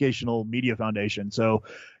nonprofit educational media foundation. So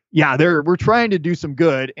yeah, we're trying to do some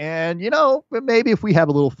good, and maybe if we have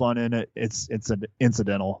a little fun in it, it's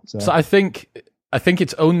incidental. So I think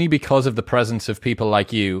it's only because of the presence of people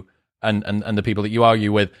like you and the people that you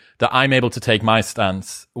argue with that I'm able to take my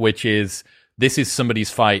stance, which is, this is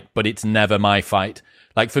somebody's fight, but it's never my fight.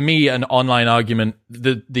 Like, for me, an online argument,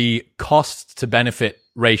 the cost to benefit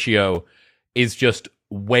ratio is just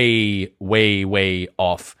way, way, way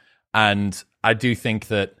off. And I do think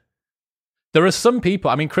that there are some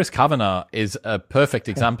people, I mean, Chris Kavanagh is a perfect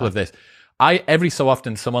example of this. Every so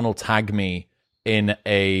often, someone will tag me in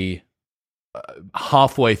a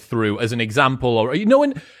halfway through as an example, or,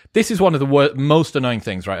 and this is one of the most annoying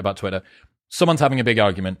things, right, about Twitter. Someone's having a big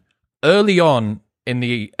argument. Early on in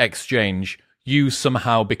the exchange, you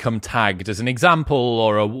somehow become tagged as an example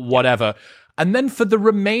or a whatever. And then for the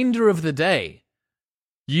remainder of the day,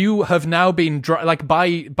 you have now been,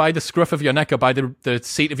 by the scruff of your neck or by the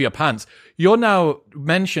seat of your pants, your now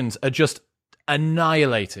mentions are just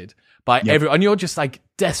annihilated by everyone. And you're just like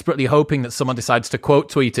desperately hoping that someone decides to quote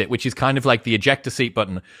tweet it, which is kind of like the eject a seat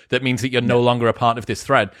button that means that you're no longer a part of this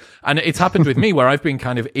thread. And it's happened with me where I've been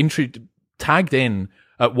kind of tagged in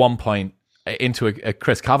at one point into a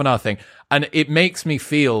Chris Kavanagh thing, and it makes me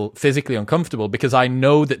feel physically uncomfortable, because I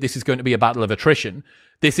know that this is going to be a battle of attrition.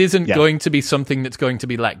 This isn't going to be something that's going to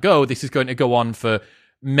be let go. This is going to go on for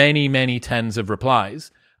many, many tens of replies.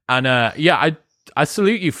 And I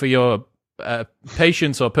salute you for your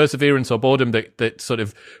patience or perseverance or boredom that sort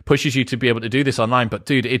of pushes you to be able to do this online. But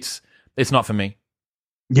dude, it's not for me.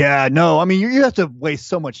 Yeah, no, I mean, you have to waste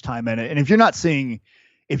so much time in it. And if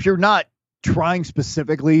you're not trying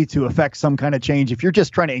specifically to affect some kind of change, if you're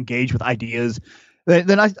just trying to engage with ideas,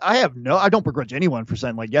 then I don't begrudge anyone for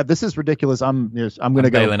saying, like, yeah, this is ridiculous. I'm going to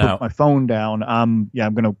go put my phone down. I'm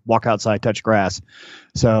going to walk outside, touch grass.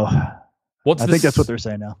 So I think that's what they're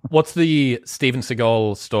saying now. What's the Steven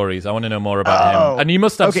Seagal stories? I want to know more about him. And you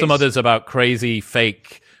must have some others about crazy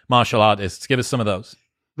fake martial artists. Give us some of those.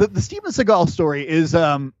 The Steven Seagal story is,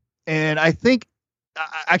 and I think,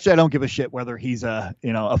 actually, I don't give a shit whether he's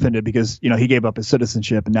offended, because he gave up his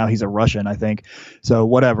citizenship and now he's a Russian, I think. So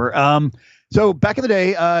whatever. So back in the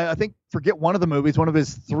day, I think, forget one of the movies, one of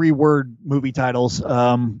his 3-word movie titles.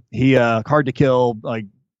 He Hard to Kill, like,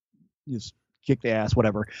 just kick the ass,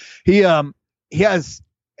 whatever. He had some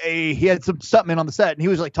stuntmen on the set, and he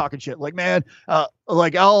was like talking shit, like, man,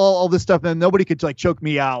 like all this stuff, and nobody could like choke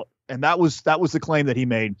me out, and that was the claim that he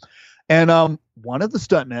made. And one of the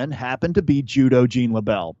stuntmen happened to be Judo Gene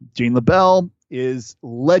LaBelle. Gene LaBelle is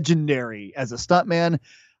legendary as a stuntman,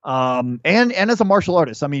 and as a martial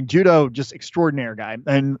artist. I mean, judo, just extraordinary guy,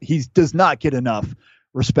 and he does not get enough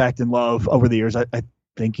respect and love over the years. I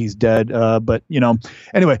think he's dead, but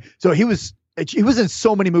anyway. So he was in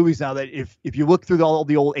so many movies now that if you look through all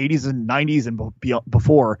the old 80s and 90s and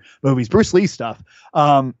before movies, Bruce Lee stuff,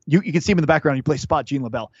 you can see him in the background. You play Spot Gene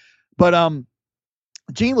LaBelle, but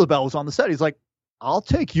Gene LaBelle was on the set. He's like, I'll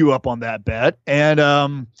take you up on that bet.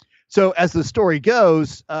 And so as the story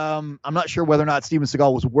goes, I'm not sure whether or not Steven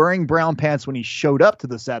Seagal was wearing brown pants when he showed up to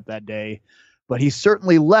the set that day, but he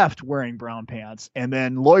certainly left wearing brown pants. And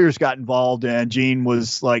then lawyers got involved, and Gene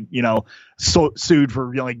was like, sued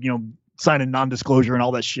for signing non-disclosure and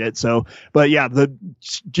all that shit. So, but yeah, the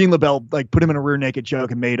Gene LaBelle like put him in a rear naked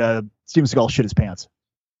choke and made Steven Seagal shit his pants.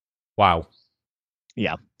 Wow.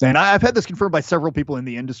 Yeah. And I've had this confirmed by several people in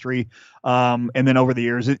the industry. And then over the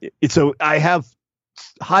years, so I have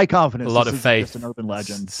high confidence. A lot of faith. Just an urban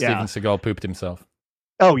legend. Steven Seagal pooped himself.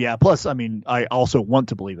 Oh yeah. Plus, I mean, I also want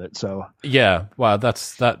to believe it. So yeah. Well,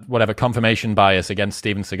 that's whatever confirmation bias against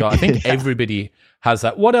Steven Seagal. I think everybody has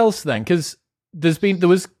that. What else then? Because there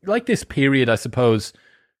was like this period, I suppose.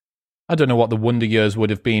 I don't know what the Wonder Years would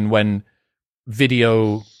have been when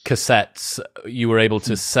video cassettes you were able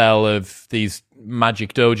to sell of these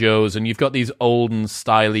magic dojos, and you've got these old and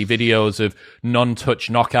styly videos of non-touch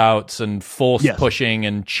knockouts and force pushing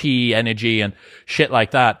and chi energy and shit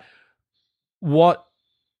like that. What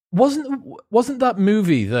wasn't that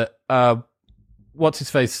movie that what's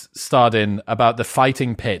his face starred in about the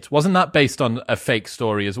fighting pit? Wasn't that based on a fake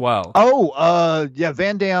story as well? Oh, yeah,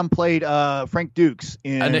 Van Damme played Frank Dukes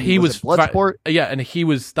in, and he was Bloodsport. And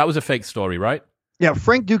that was a fake story, right? Yeah,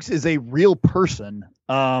 Frank Dukes is a real person,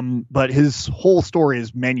 but his whole story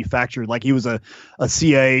is manufactured. Like he was a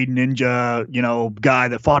CIA ninja, guy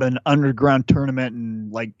that fought an underground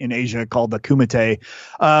tournament in Asia called the Kumite.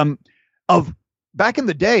 Of back in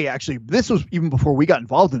the day, actually, this was even before we got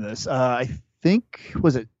involved in this. I think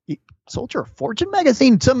was it Soldier of Fortune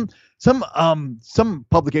magazine, some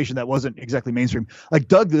publication that wasn't exactly mainstream.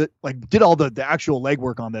 Did all the actual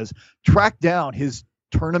legwork on this, tracked down his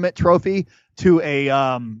tournament trophy to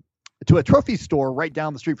a trophy store right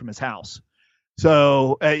down the street from his house.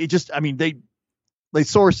 So they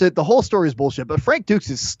source it. The whole story is bullshit, but Frank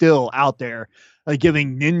Dukes is still out there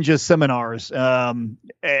giving ninja seminars, and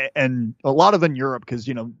a lot of in Europe, because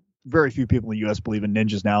very few people in the US believe in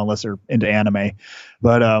ninjas now unless they're into anime.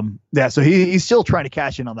 But so he's still trying to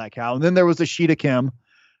cash in on that cow. And then there was Ashita Kim,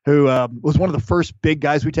 who was one of the first big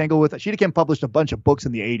guys we tangled with. Ashita Kim published a bunch of books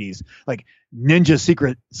in the 80s, like Ninja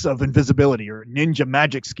Secrets of Invisibility or Ninja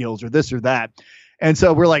Magic Skills or this or that. And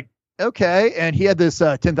so we're like, okay. And he had this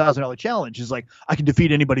 $10,000 challenge. He's like, I can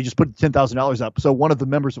defeat anybody, just put $10,000 up. So one of the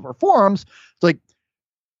members of our forums,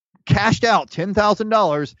 cashed out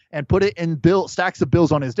 $10,000 and put it in stacks of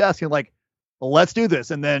bills on his desk, and well, let's do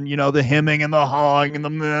this. And then the hemming and the hawing and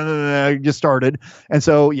the just started. And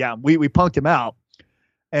so we punked him out.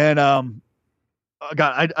 And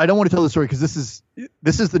God, I don't want to tell the story because this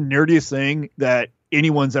is the nerdiest thing that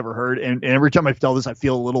anyone's ever heard. And every time I tell this, I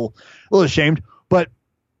feel a little ashamed. But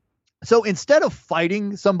so instead of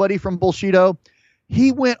fighting somebody from Bullshido,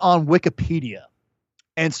 he went on Wikipedia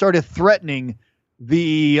and started threatening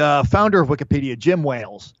the founder of Wikipedia, Jim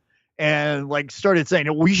Wales, and started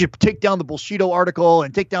saying, we should take down the Bullshido article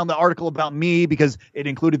and take down the article about me because it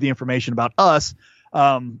included the information about us,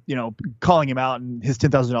 calling him out, and his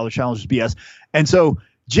 $10,000 challenge was BS. And so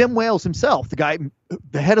Jim Wales himself, the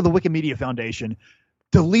head of the Wikimedia Foundation,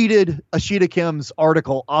 deleted Ashita Kim's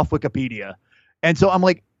article off Wikipedia. And so I'm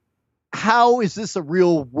like, how is this a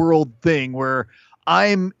real world thing where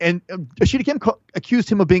and Ashita Kim accused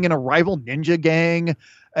him of being in a rival ninja gang.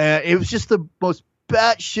 It was just the most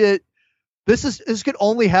batshit. This could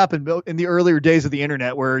only happen in the earlier days of the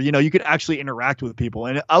internet where, you could actually interact with people.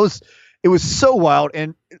 And it was so wild.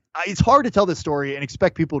 And it's hard to tell this story and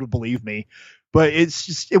expect people to believe me, but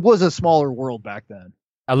it was a smaller world back then.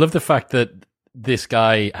 I love the fact that this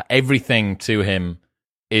guy, everything to him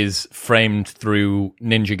is framed through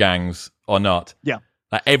ninja gangs or not. Yeah.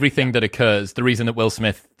 Everything that occurs, the reason that Will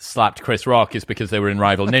Smith slapped Chris Rock is because they were in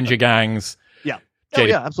rival ninja gangs. Yeah.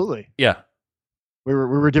 Yeah, absolutely. Yeah. We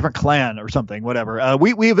were a different clan or something, whatever.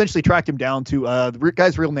 We eventually tracked him down to the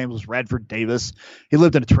guy's real name was Radford Davis. He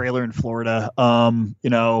lived in a trailer in Florida.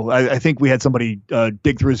 I think we had somebody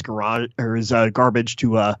dig through his garage or his garbage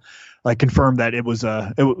to confirm that it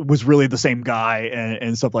was really the same guy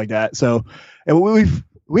and stuff like that. So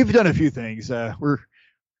we've done a few things.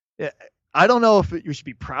 I don't know if you should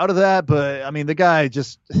be proud of that, but I mean, the guy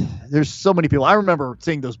just, there's so many people. I remember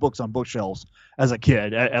seeing those books on bookshelves as a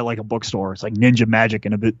kid at like a bookstore. It's like Ninja Magic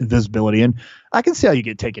and Invisibility. And I can see how you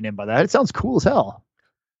get taken in by that. It sounds cool as hell.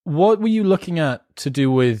 What were you looking at to do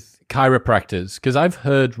with chiropractors? Because I've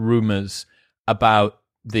heard rumors about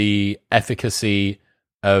the efficacy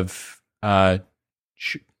of chiropody,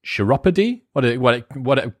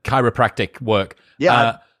 what chiropractic work.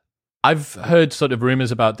 Yeah. I've heard sort of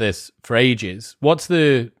rumors about this for ages. What's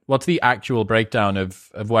the actual breakdown of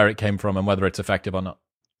where it came from and whether it's effective or not?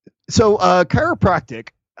 So chiropractic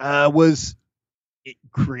was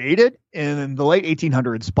created in the late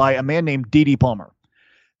 1800s by a man named D.D. Palmer.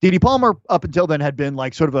 D.D. Palmer up until then had been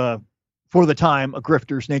like sort of for the time, a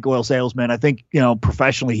grifter, snake oil salesman. I think,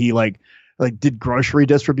 professionally he like did grocery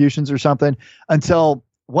distributions or something until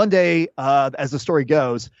one day, as the story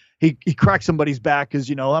goes, he cracked somebody's back because,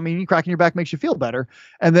 cracking your back makes you feel better.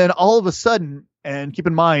 And then all of a sudden, and keep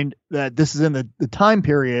in mind that this is in the time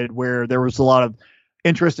period where there was a lot of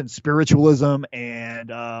interest in spiritualism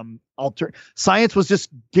and science was just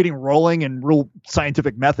getting rolling and real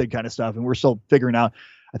scientific method kind of stuff. And we're still figuring out.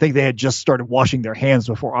 I think they had just started washing their hands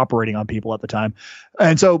before operating on people at the time.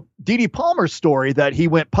 And so D.D. Palmer's story that he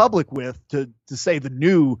went public with to say the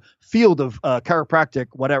new field of chiropractic,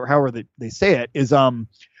 however they say it, is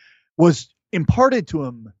was imparted to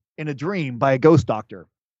him in a dream by a ghost doctor,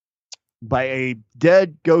 by a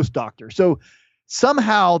dead ghost doctor. So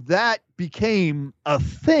somehow that became a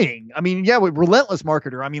thing. I mean, yeah, with relentless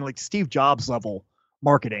marketer, I mean, like Steve Jobs level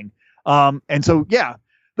marketing. And so, yeah.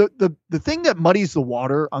 The thing that muddies the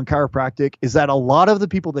water on chiropractic is that a lot of the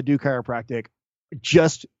people that do chiropractic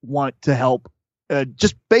just want to help,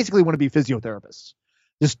 just basically want to be physiotherapists.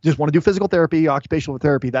 Just want to do physical therapy, occupational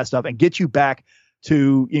therapy, that stuff, and get you back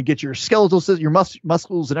to get your skeletal system, your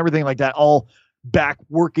muscles and everything like that all back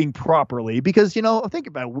working properly. Because, think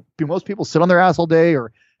about it, most people sit on their ass all day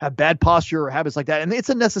or have bad posture or habits like that. And it's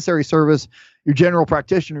a necessary service. Your general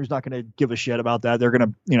practitioner is not going to give a shit about that. They're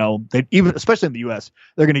going to, they even, especially in the US,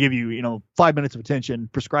 they're going to give you, 5 minutes of attention,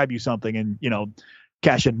 prescribe you something and,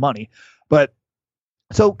 cash in money. But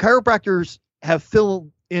so chiropractors have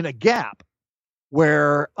filled in a gap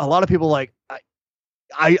where a lot of people like,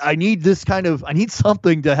 I need this I need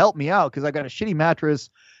something to help me out because I got a shitty mattress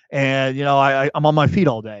and, I'm on my feet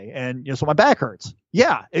all day and, so my back hurts.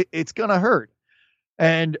 Yeah, it's going to hurt.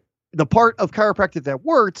 And the part of chiropractic that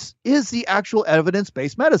works is the actual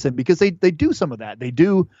evidence-based medicine because they do some of that.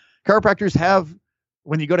 Chiropractors have,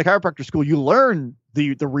 when you go to chiropractor school, you learn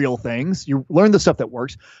the real things. You learn the stuff that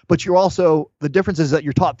works, but you're also, the difference is that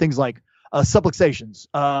you're taught things like subluxations,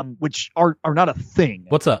 which are not a thing.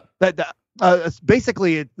 What's up?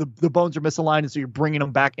 Basically the bones are misaligned, and so you're bringing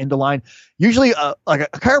them back into line. Usually, like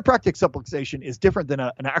a chiropractic subluxation is different than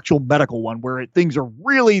an actual medical one, where things are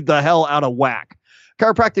really the hell out of whack.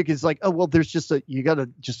 Chiropractic is like, oh well, there's just you got to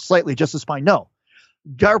just slightly adjust the spine. No,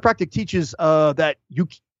 chiropractic teaches that you,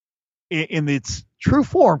 in its true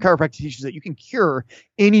form, chiropractic teaches that you can cure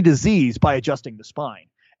any disease by adjusting the spine,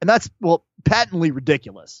 and that's patently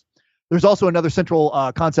ridiculous. There's also another central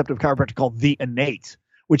concept of chiropractic called the innate,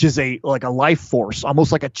 which is like a life force,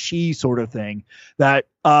 almost like a chi sort of thing that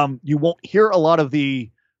you won't hear a lot of the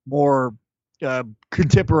more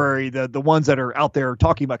contemporary, the ones that are out there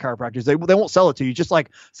talking about chiropractors. They won't sell it to you, just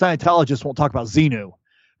like Scientologists won't talk about Xenu,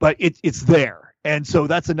 but it's there. And so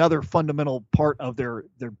that's another fundamental part of their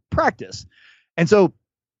practice. And so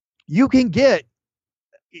you can get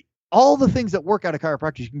all the things that work out of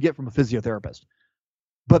chiropractic you can get from a physiotherapist.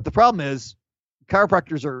 But the problem is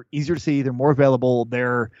chiropractors are easier to see. They're more available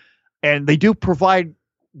and they do provide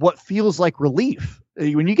what feels like relief.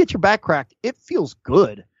 When you get your back cracked, it feels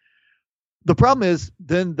good. The problem is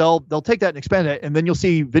then they'll take that and expand it. And then you'll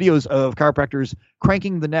see videos of chiropractors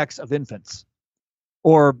cranking the necks of infants.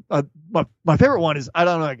 Or my favorite one is, I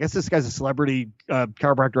don't know, I guess this guy's a celebrity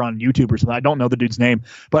chiropractor on YouTube or something. I don't know the dude's name,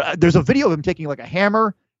 but there's a video of him taking like a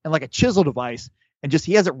hammer and like a chisel device and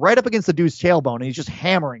he has it right up against the dude's tailbone and he's just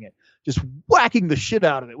hammering it, just whacking the shit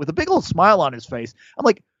out of it with a big old smile on his face. I'm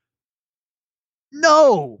like,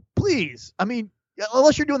 no, please. I mean,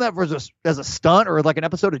 unless you're doing that as a stunt or like an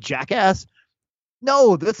episode of Jackass,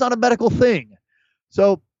 no, that's not a medical thing.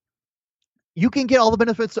 So you can get all the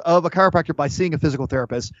benefits of a chiropractor by seeing a physical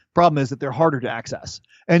therapist. Problem is that they're harder to access.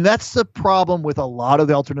 And that's the problem with a lot of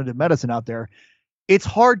the alternative medicine out there. It's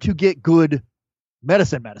hard to get good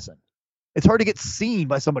medicine. It's hard to get seen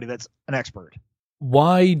by somebody that's an expert.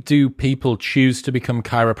 Why do people choose to become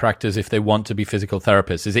chiropractors if they want to be physical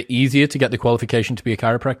therapists? Is it easier to get the qualification to be a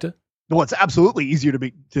chiropractor? Well, it's absolutely easier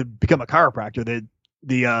to become a chiropractor.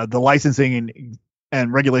 The licensing and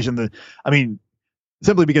and regulation.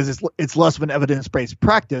 Simply because it's less of an evidence-based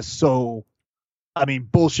practice. So,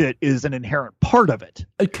 bullshit is an inherent part of it.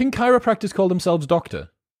 Can chiropractors call themselves doctor?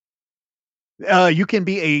 You can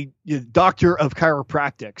be a doctor of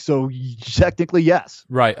chiropractic. So technically, yes.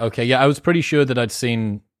 Right. Okay. Yeah, I was pretty sure that I'd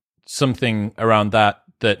seen something around that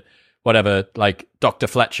whatever, like Dr.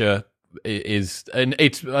 Fletcher is, and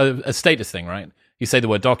it's a status thing, right? You say the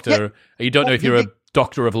word doctor, you don't know if you're a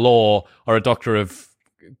doctor of law or a doctor of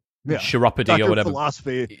chiropody or whatever.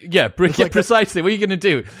 Philosophy. Yeah, precisely. What are you going to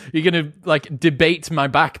do? You're going to like debate my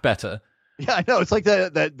back better. Yeah, I know. It's like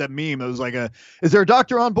that meme. It was like, is there a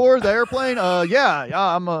doctor on board the airplane? Yeah,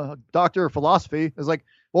 I'm a doctor of philosophy. It's like,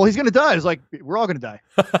 well, he's going to die. It's like, we're all going to die.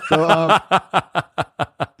 So,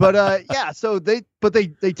 so they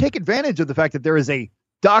take advantage of the fact that there is a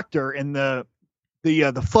doctor in the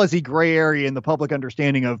fuzzy gray area in the public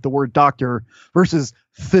understanding of the word doctor versus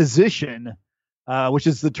physician, which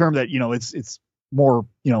is the term that, it's more,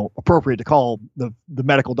 appropriate to call the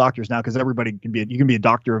medical doctors now, because everybody can be a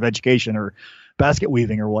doctor of education or basket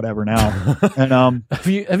weaving or whatever now. And have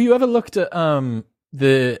you ever looked at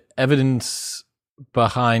the evidence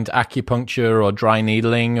behind acupuncture or dry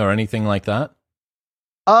needling or anything like that?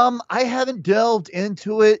 I haven't delved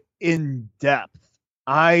into it in depth.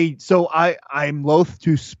 I'm loath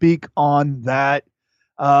to speak on that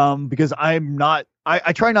because I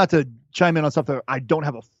try not to chime in on stuff that I don't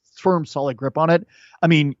have a firm, solid grip on it.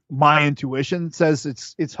 My intuition says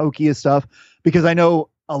it's hokey as stuff, because I know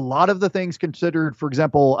a lot of the things considered, for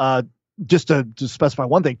example, just to specify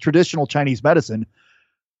one thing, traditional Chinese medicine.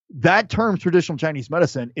 That term, traditional Chinese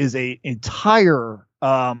medicine, is a entire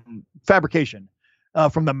fabrication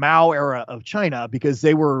from the Mao era of China, because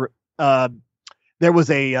there was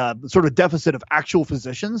a sort of deficit of actual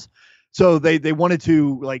physicians. So they wanted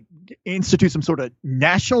to like institute some sort of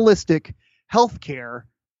nationalistic healthcare.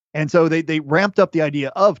 And so they ramped up the idea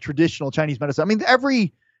of traditional Chinese medicine.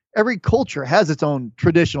 Every culture has its own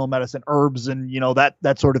traditional medicine, herbs and,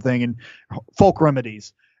 that sort of thing, and folk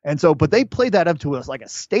remedies. And so, but they played that up to us like a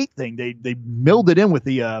state thing. They milled it in with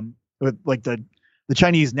the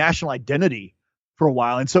Chinese national identity for a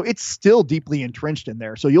while. And so it's still deeply entrenched in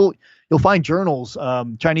there. So you'll find journals,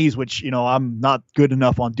 Chinese, which, I'm not good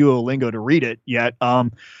enough on Duolingo to read it yet.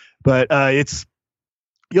 But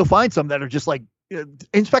you'll find some that are just like,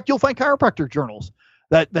 in fact, you'll find chiropractor journals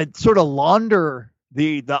that sort of launder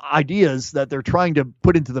the ideas that they're trying to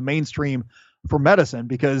put into the mainstream for medicine,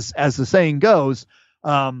 because as the saying goes,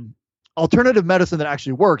 alternative medicine that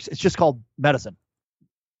actually works, it's just called medicine.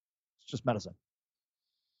 It's just medicine.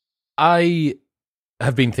 I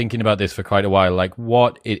have been thinking about this for quite a while, like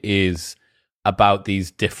what it is about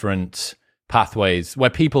these different pathways where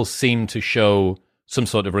people seem to show some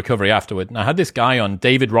sort of recovery afterward. And I had this guy on,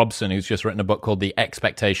 David Robson, who's just written a book called The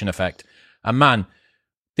Expectation Effect. And man,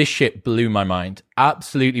 this shit blew my mind.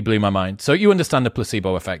 Absolutely blew my mind. So you understand the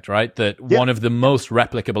placebo effect, right? That one of the most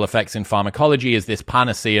replicable effects in pharmacology is this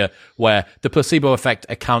panacea where the placebo effect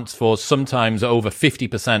accounts for sometimes over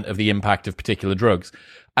 50% of the impact of particular drugs.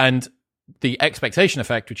 And the expectation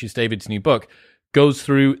effect, which is David's new book, goes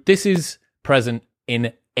through, this is present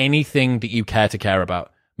in anything that you care to care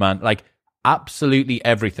about, man. Like, absolutely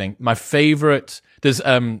everything. My favorite, there's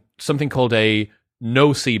something called a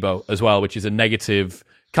nocebo as well, which is a negative,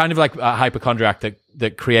 kind of like a hypochondriac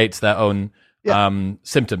that creates their own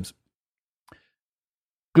symptoms.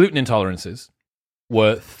 Gluten intolerances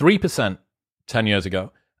were 3% 10 years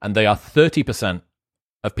ago, and they are 30%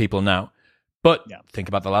 of people now. But think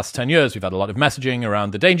about the last 10 years. We've had a lot of messaging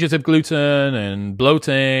around the dangers of gluten and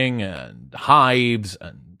bloating and hives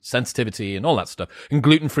and sensitivity and all that stuff, and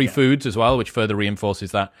gluten-free foods as well, which further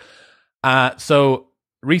reinforces that. So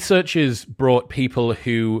researchers brought people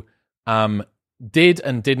who did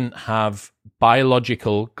and didn't have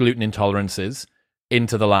biological gluten intolerances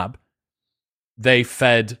into the lab. They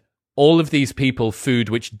fed all of these people food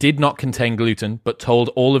which did not contain gluten, but told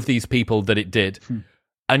all of these people that it did.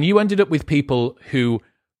 And you ended up with people who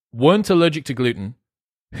weren't allergic to gluten,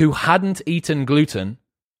 who hadn't eaten gluten,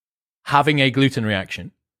 having a gluten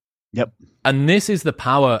reaction. Yep. And this is the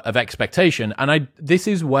power of expectation. And this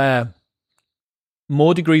is where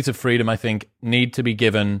more degrees of freedom, I think, need to be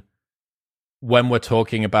given when we're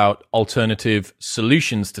talking about alternative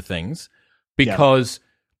solutions to things, because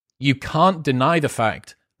you can't deny the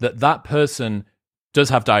fact that that person does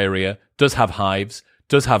have diarrhea, does have hives,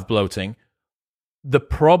 does have bloating. The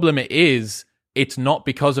problem is, it's not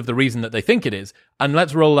because of the reason that they think it is. And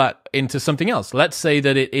let's roll that into something else. Let's say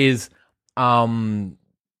that it is acupuncture,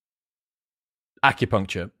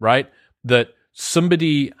 right? That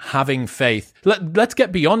somebody having faith. Let's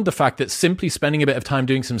get beyond the fact that simply spending a bit of time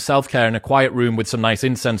doing some self-care in a quiet room with some nice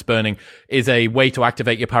incense burning is a way to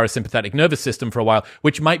activate your parasympathetic nervous system for a while,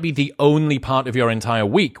 which might be the only part of your entire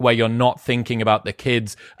week where you're not thinking about the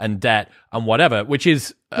kids and debt and whatever, which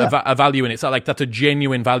is a value in itself. Like, that's a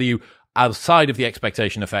genuine value outside of the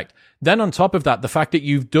expectation effect. Then on top of that, the fact that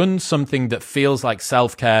you've done something that feels like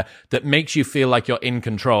self-care, that makes you feel like you're in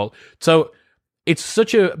control. So it's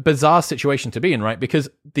such a bizarre situation to be in, right? Because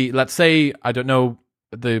let's say, I don't know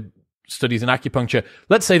the studies in acupuncture,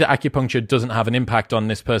 let's say that acupuncture doesn't have an impact on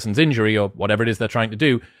this person's injury or whatever it is they're trying to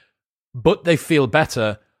do, but they feel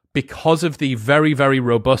better because of the very, very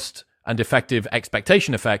robust and effective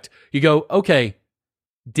expectation effect. You go, okay,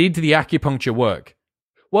 did the acupuncture work?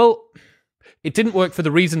 Well, it didn't work for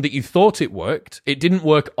the reason that you thought it worked. It didn't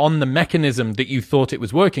work on the mechanism that you thought it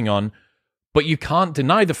was working on. But you can't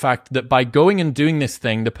deny the fact that by going and doing this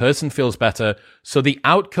thing, the person feels better. So the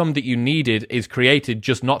outcome that you needed is created,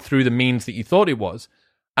 just not through the means that you thought it was.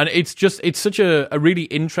 And it's such a really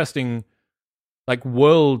interesting, like,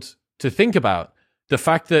 world to think about. The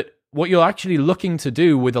fact that what you're actually looking to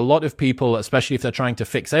do with a lot of people, especially if they're trying to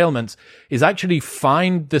fix ailments, is actually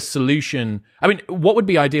find the solution. I mean, what would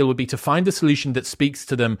be ideal would be to find the solution that speaks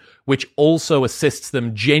to them, which also assists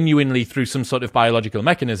them genuinely through some sort of biological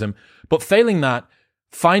mechanism. But failing that,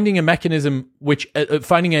 finding a mechanism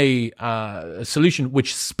finding a solution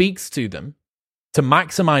which speaks to them to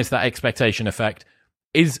maximize that expectation effect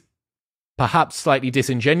is perhaps slightly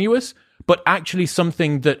disingenuous, but actually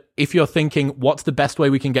something that, if you're thinking, what's the best way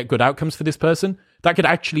we can get good outcomes for this person, that could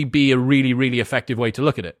actually be a really, really effective way to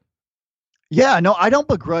look at it. Yeah, no, I don't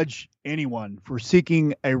begrudge anyone for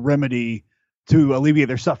seeking a remedy to alleviate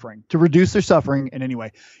their suffering, to reduce their suffering in any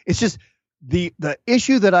way. It's just the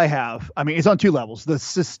issue that I have, I mean, it's on two levels. The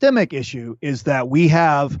systemic issue is that we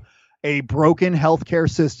have a broken healthcare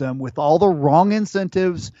system with all the wrong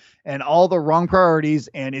incentives and all the wrong priorities,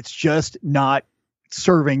 and it's just not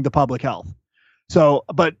serving the public health. So,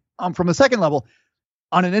 but from a second level,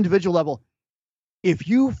 on an individual level, if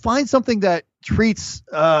you find something that treats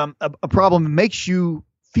a problem and makes you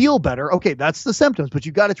feel better, okay, that's the symptoms, but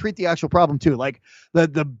you got to treat the actual problem too. Like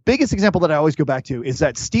the biggest example that I always go back to is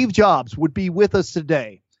that Steve Jobs would be with us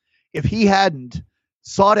today if he hadn't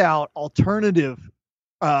sought out alternative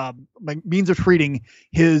means of treating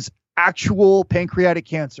his actual pancreatic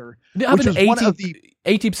cancer, which is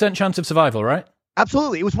 80% chance of survival, right?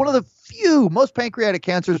 Absolutely. It was one of the few. Most pancreatic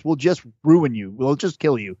cancers will just ruin you, will just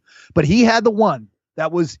kill you. But he had the one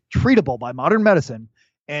that was treatable by modern medicine,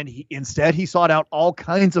 and instead he sought out all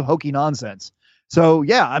kinds of hokey nonsense. So,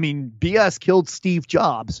 yeah, I mean, BS killed Steve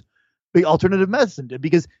Jobs, the alternative medicine did,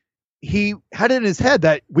 because he had it in his head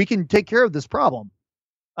that we can take care of this problem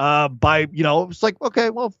by, it's like, okay,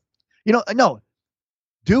 well, no,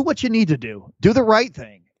 do what you need to do the right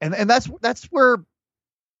thing. And that's where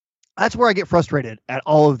I get frustrated at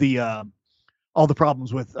all the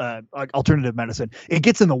problems with alternative medicine. It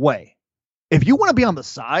gets in the way. If you want to be on the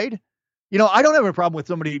side, I don't have a problem with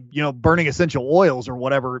somebody, burning essential oils or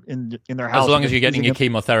whatever in their house. As long as you're getting your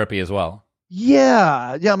chemotherapy as well.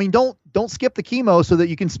 Yeah. I mean, don't skip the chemo so that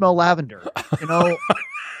you can smell lavender.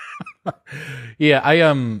 Yeah,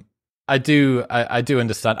 I do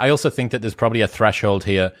understand. I also think that there's probably a threshold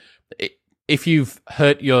here. If you've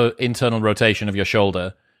hurt your internal rotation of your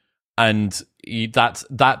shoulder, and that's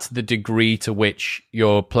the degree to which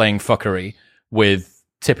you're playing fuckery with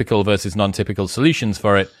typical versus non-typical solutions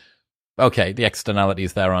for it, okay, the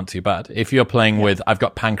externalities there aren't too bad. If you're playing with, I've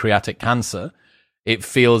got pancreatic cancer, it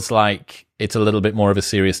feels like it's a little bit more of a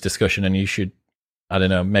serious discussion, and you should, I don't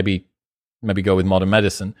know, maybe go with modern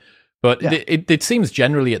medicine. But it seems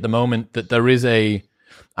generally at the moment that there is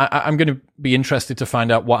I'm going to be interested to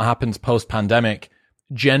find out what happens post-pandemic,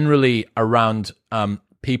 generally around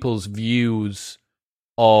people's views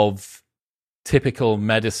of typical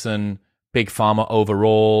medicine, big pharma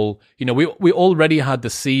overall. We already had the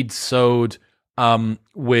seeds sowed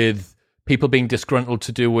with people being disgruntled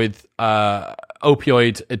to do with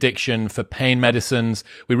opioid addiction for pain medicines.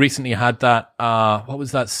 We recently had that, what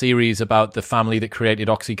was that series about the family that created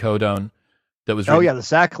oxycodone? That was the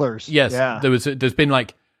Sacklers. Yes, yeah. There's been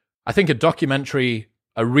I think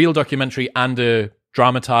a real documentary and a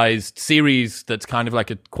dramatized series that's kind of like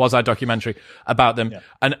a quasi documentary about them. Yeah.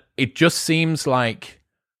 And it just seems like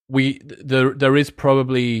there is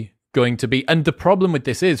probably going to be, and the problem with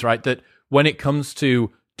this is, right, that when it comes to,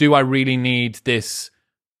 do I really need this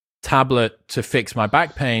tablet to fix my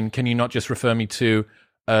back pain? Can you not just refer me to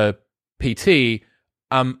a PT?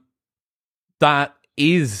 That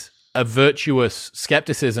is a virtuous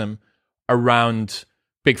skepticism around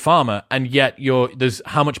big pharma, and yet there's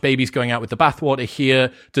how much babies going out with the bathwater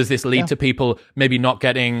here. Does this lead to people maybe not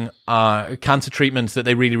getting cancer treatments that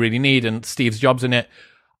they really, really need? And Steve's Jobs in it.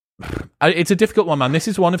 It's a difficult one, man. This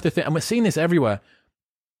is one of the things, and we're seeing this everywhere.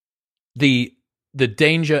 The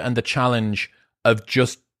danger and the challenge of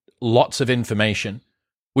just lots of information.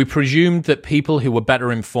 We presumed that people who were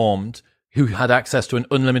better informed, who had access to an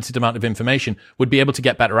unlimited amount of information, would be able to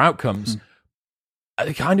get better outcomes.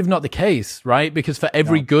 Kind of not the case, right? Because for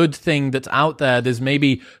every good thing that's out there, there's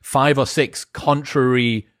maybe 5 or 6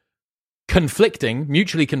 contrary,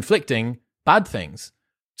 mutually conflicting bad things.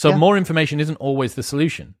 So more information isn't always the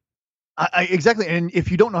solution. Exactly. And if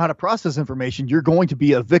you don't know how to process information, you're going to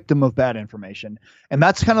be a victim of bad information. And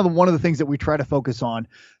that's kind of one of the things that we try to focus on,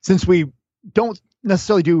 since we don't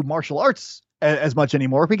necessarily do martial arts as much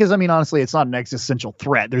anymore, because I mean, honestly, it's not an existential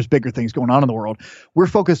threat. There's bigger things going on in the world. We're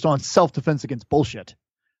focused on self-defense against bullshit.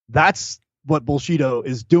 That's what Bullshido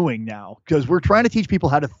is doing now, because we're trying to teach people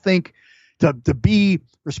how to think, to be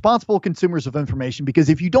responsible consumers of information. Because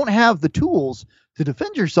if you don't have the tools to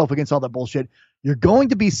defend yourself against all that bullshit, you're going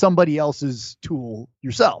to be somebody else's tool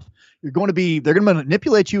yourself. They're going to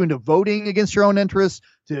manipulate you into voting against your own interests,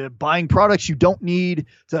 to buying products you don't need,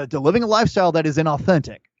 to living a lifestyle that is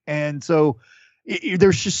inauthentic. And so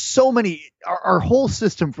there's just so many, our whole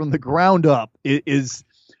system from the ground up is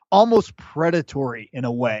almost predatory in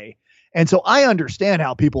a way. And so I understand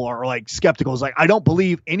how people are like skeptical. It's like, I don't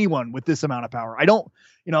believe anyone with this amount of power. I don't,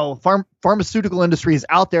 pharmaceutical industry is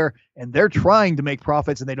out there and they're trying to make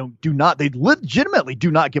profits, and they legitimately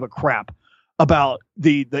do not give a crap about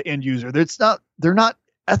the end user. They're not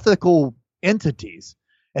ethical entities,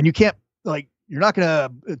 and you can't, like, you're not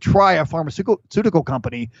going to try a pharmaceutical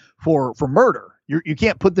company for murder. You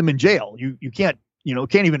can't put them in jail. You can't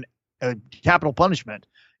even capital punishment.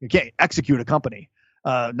 You can't execute a company.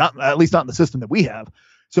 Not, at least not in the system that we have.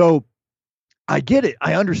 So I get it.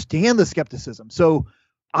 I understand the skepticism. So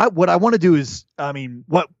what I want to do is,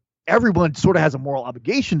 what everyone sort of has a moral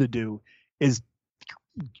obligation to do is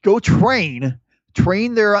go train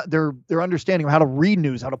their understanding of how to read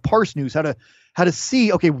news, how to parse news, how to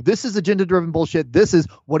see, okay, this is agenda driven bullshit.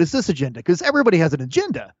 What is this agenda? Because everybody has an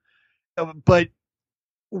agenda, but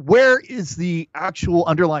where is the actual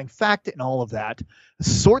underlying fact in all of that?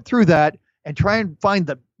 Sort through that and try and find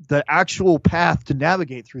the actual path to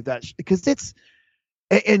navigate through that. Because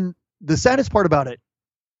and the saddest part about it,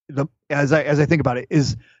 as I think about it,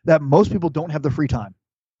 is that most people don't have the free time.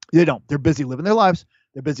 They don't. They're busy living their lives.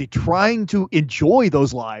 They're busy trying to enjoy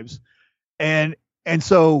those lives. And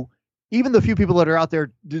so even the few people that are out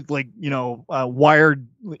there, like, wired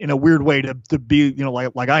in a weird way to be,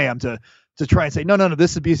 like I am, to try and say, no,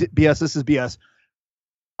 this is BS. This is BS.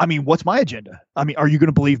 I mean, what's my agenda? I mean, are you going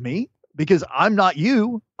to believe me? Because I'm not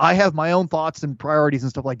you. I have my own thoughts and priorities and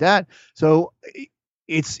stuff like that. So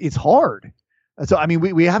it's hard. So, I mean,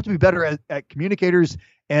 we have to be better at communicators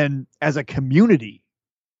and as a community,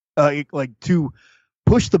 like to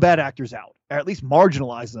push the bad actors out, or at least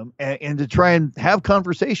marginalize them, and to try and have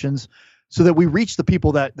conversations so that we reach the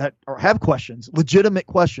people that have questions, legitimate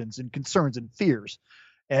questions and concerns and fears.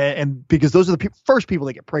 And because those are the first people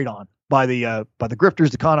that get preyed on by the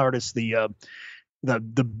grifters, the con artists, the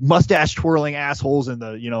mustache twirling assholes, and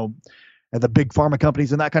and the big pharma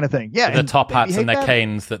companies and that kind of thing. Yeah, the top hats and their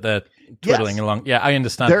canes that they're twiddling along. Yeah, I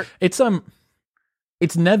understand.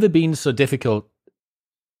 It's never been so difficult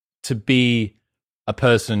to be a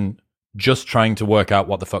person just trying to work out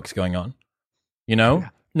what the fuck's going on. Yeah.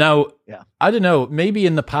 Now, I don't know. Maybe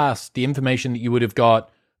in the past, the information that you would have got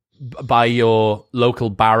by your local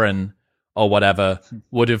baron or whatever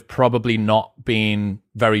would have probably not been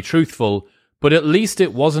very truthful, but at least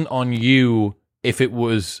it wasn't on you. If it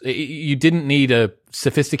was, you didn't need a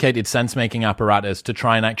sophisticated sense-making apparatus to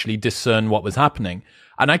try and actually discern what was happening.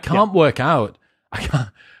 And I can't work out,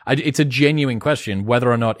 it's a genuine question,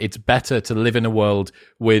 whether or not it's better to live in a world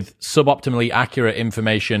with suboptimally accurate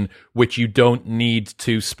information, which you don't need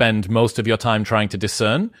to spend most of your time trying to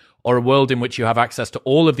discern, or a world in which you have access to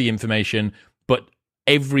all of the information, but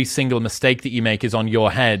every single mistake that you make is on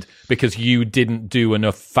your head because you didn't do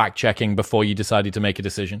enough fact checking before you decided to make a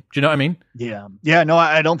decision. Do you know what I mean? Yeah. Yeah. No,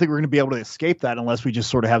 I don't think we're going to be able to escape that unless we just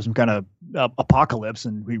sort of have some kind of apocalypse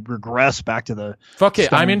and we regress back to the. Fuck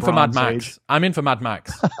it. I'm in for Mad Max. I'm in for Mad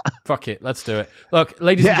Max. Fuck it. Let's do it. Look,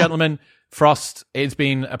 ladies and gentlemen, Frost, it's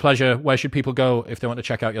been a pleasure. Where should people go if they want to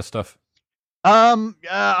check out your stuff? I'm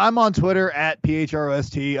on Twitter at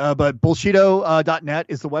PHROST, but bullshido.net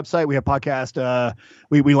is the website. We have podcast,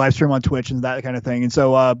 we live stream on Twitch and that kind of thing. And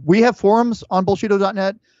so, we have forums on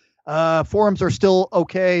bullshido.net. Forums are still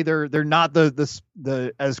okay. They're not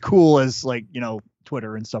the as cool as, like,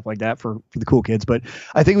 Twitter and stuff like that for the cool kids. But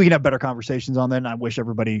I think we can have better conversations on that. And I wish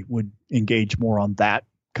everybody would engage more on that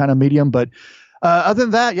kind of medium. But other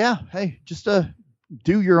than that, yeah, hey, just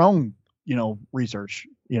do your own, research,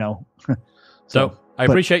 So I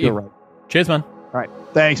appreciate you. Right. Cheers, man. All right.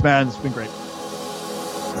 Thanks, man. It's been great.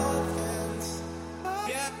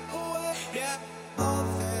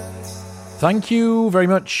 Thank you very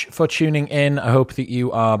much for tuning in. I hope that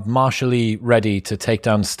you are martially ready to take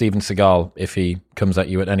down Steven Seagal if he comes at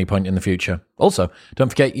you at any point in the future. Also, don't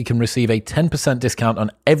forget you can receive a 10% discount on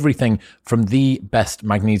everything from the best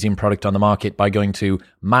magnesium product on the market by going to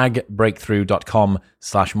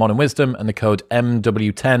magbreakthrough.com/modernwisdom and the code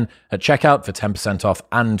MW10 at checkout for 10% off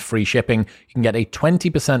and free shipping. You can get a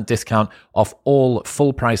 20% discount off all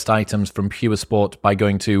full-priced items from Pure Sport by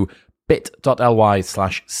going to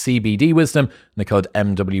bit.ly/CBDwisdom and the code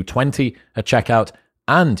MW20 at checkout.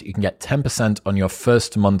 And you can get 10% on your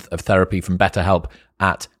first month of therapy from BetterHelp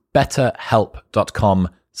at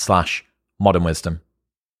betterhelp.com/modernwisdom.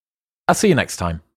 I'll see you next time.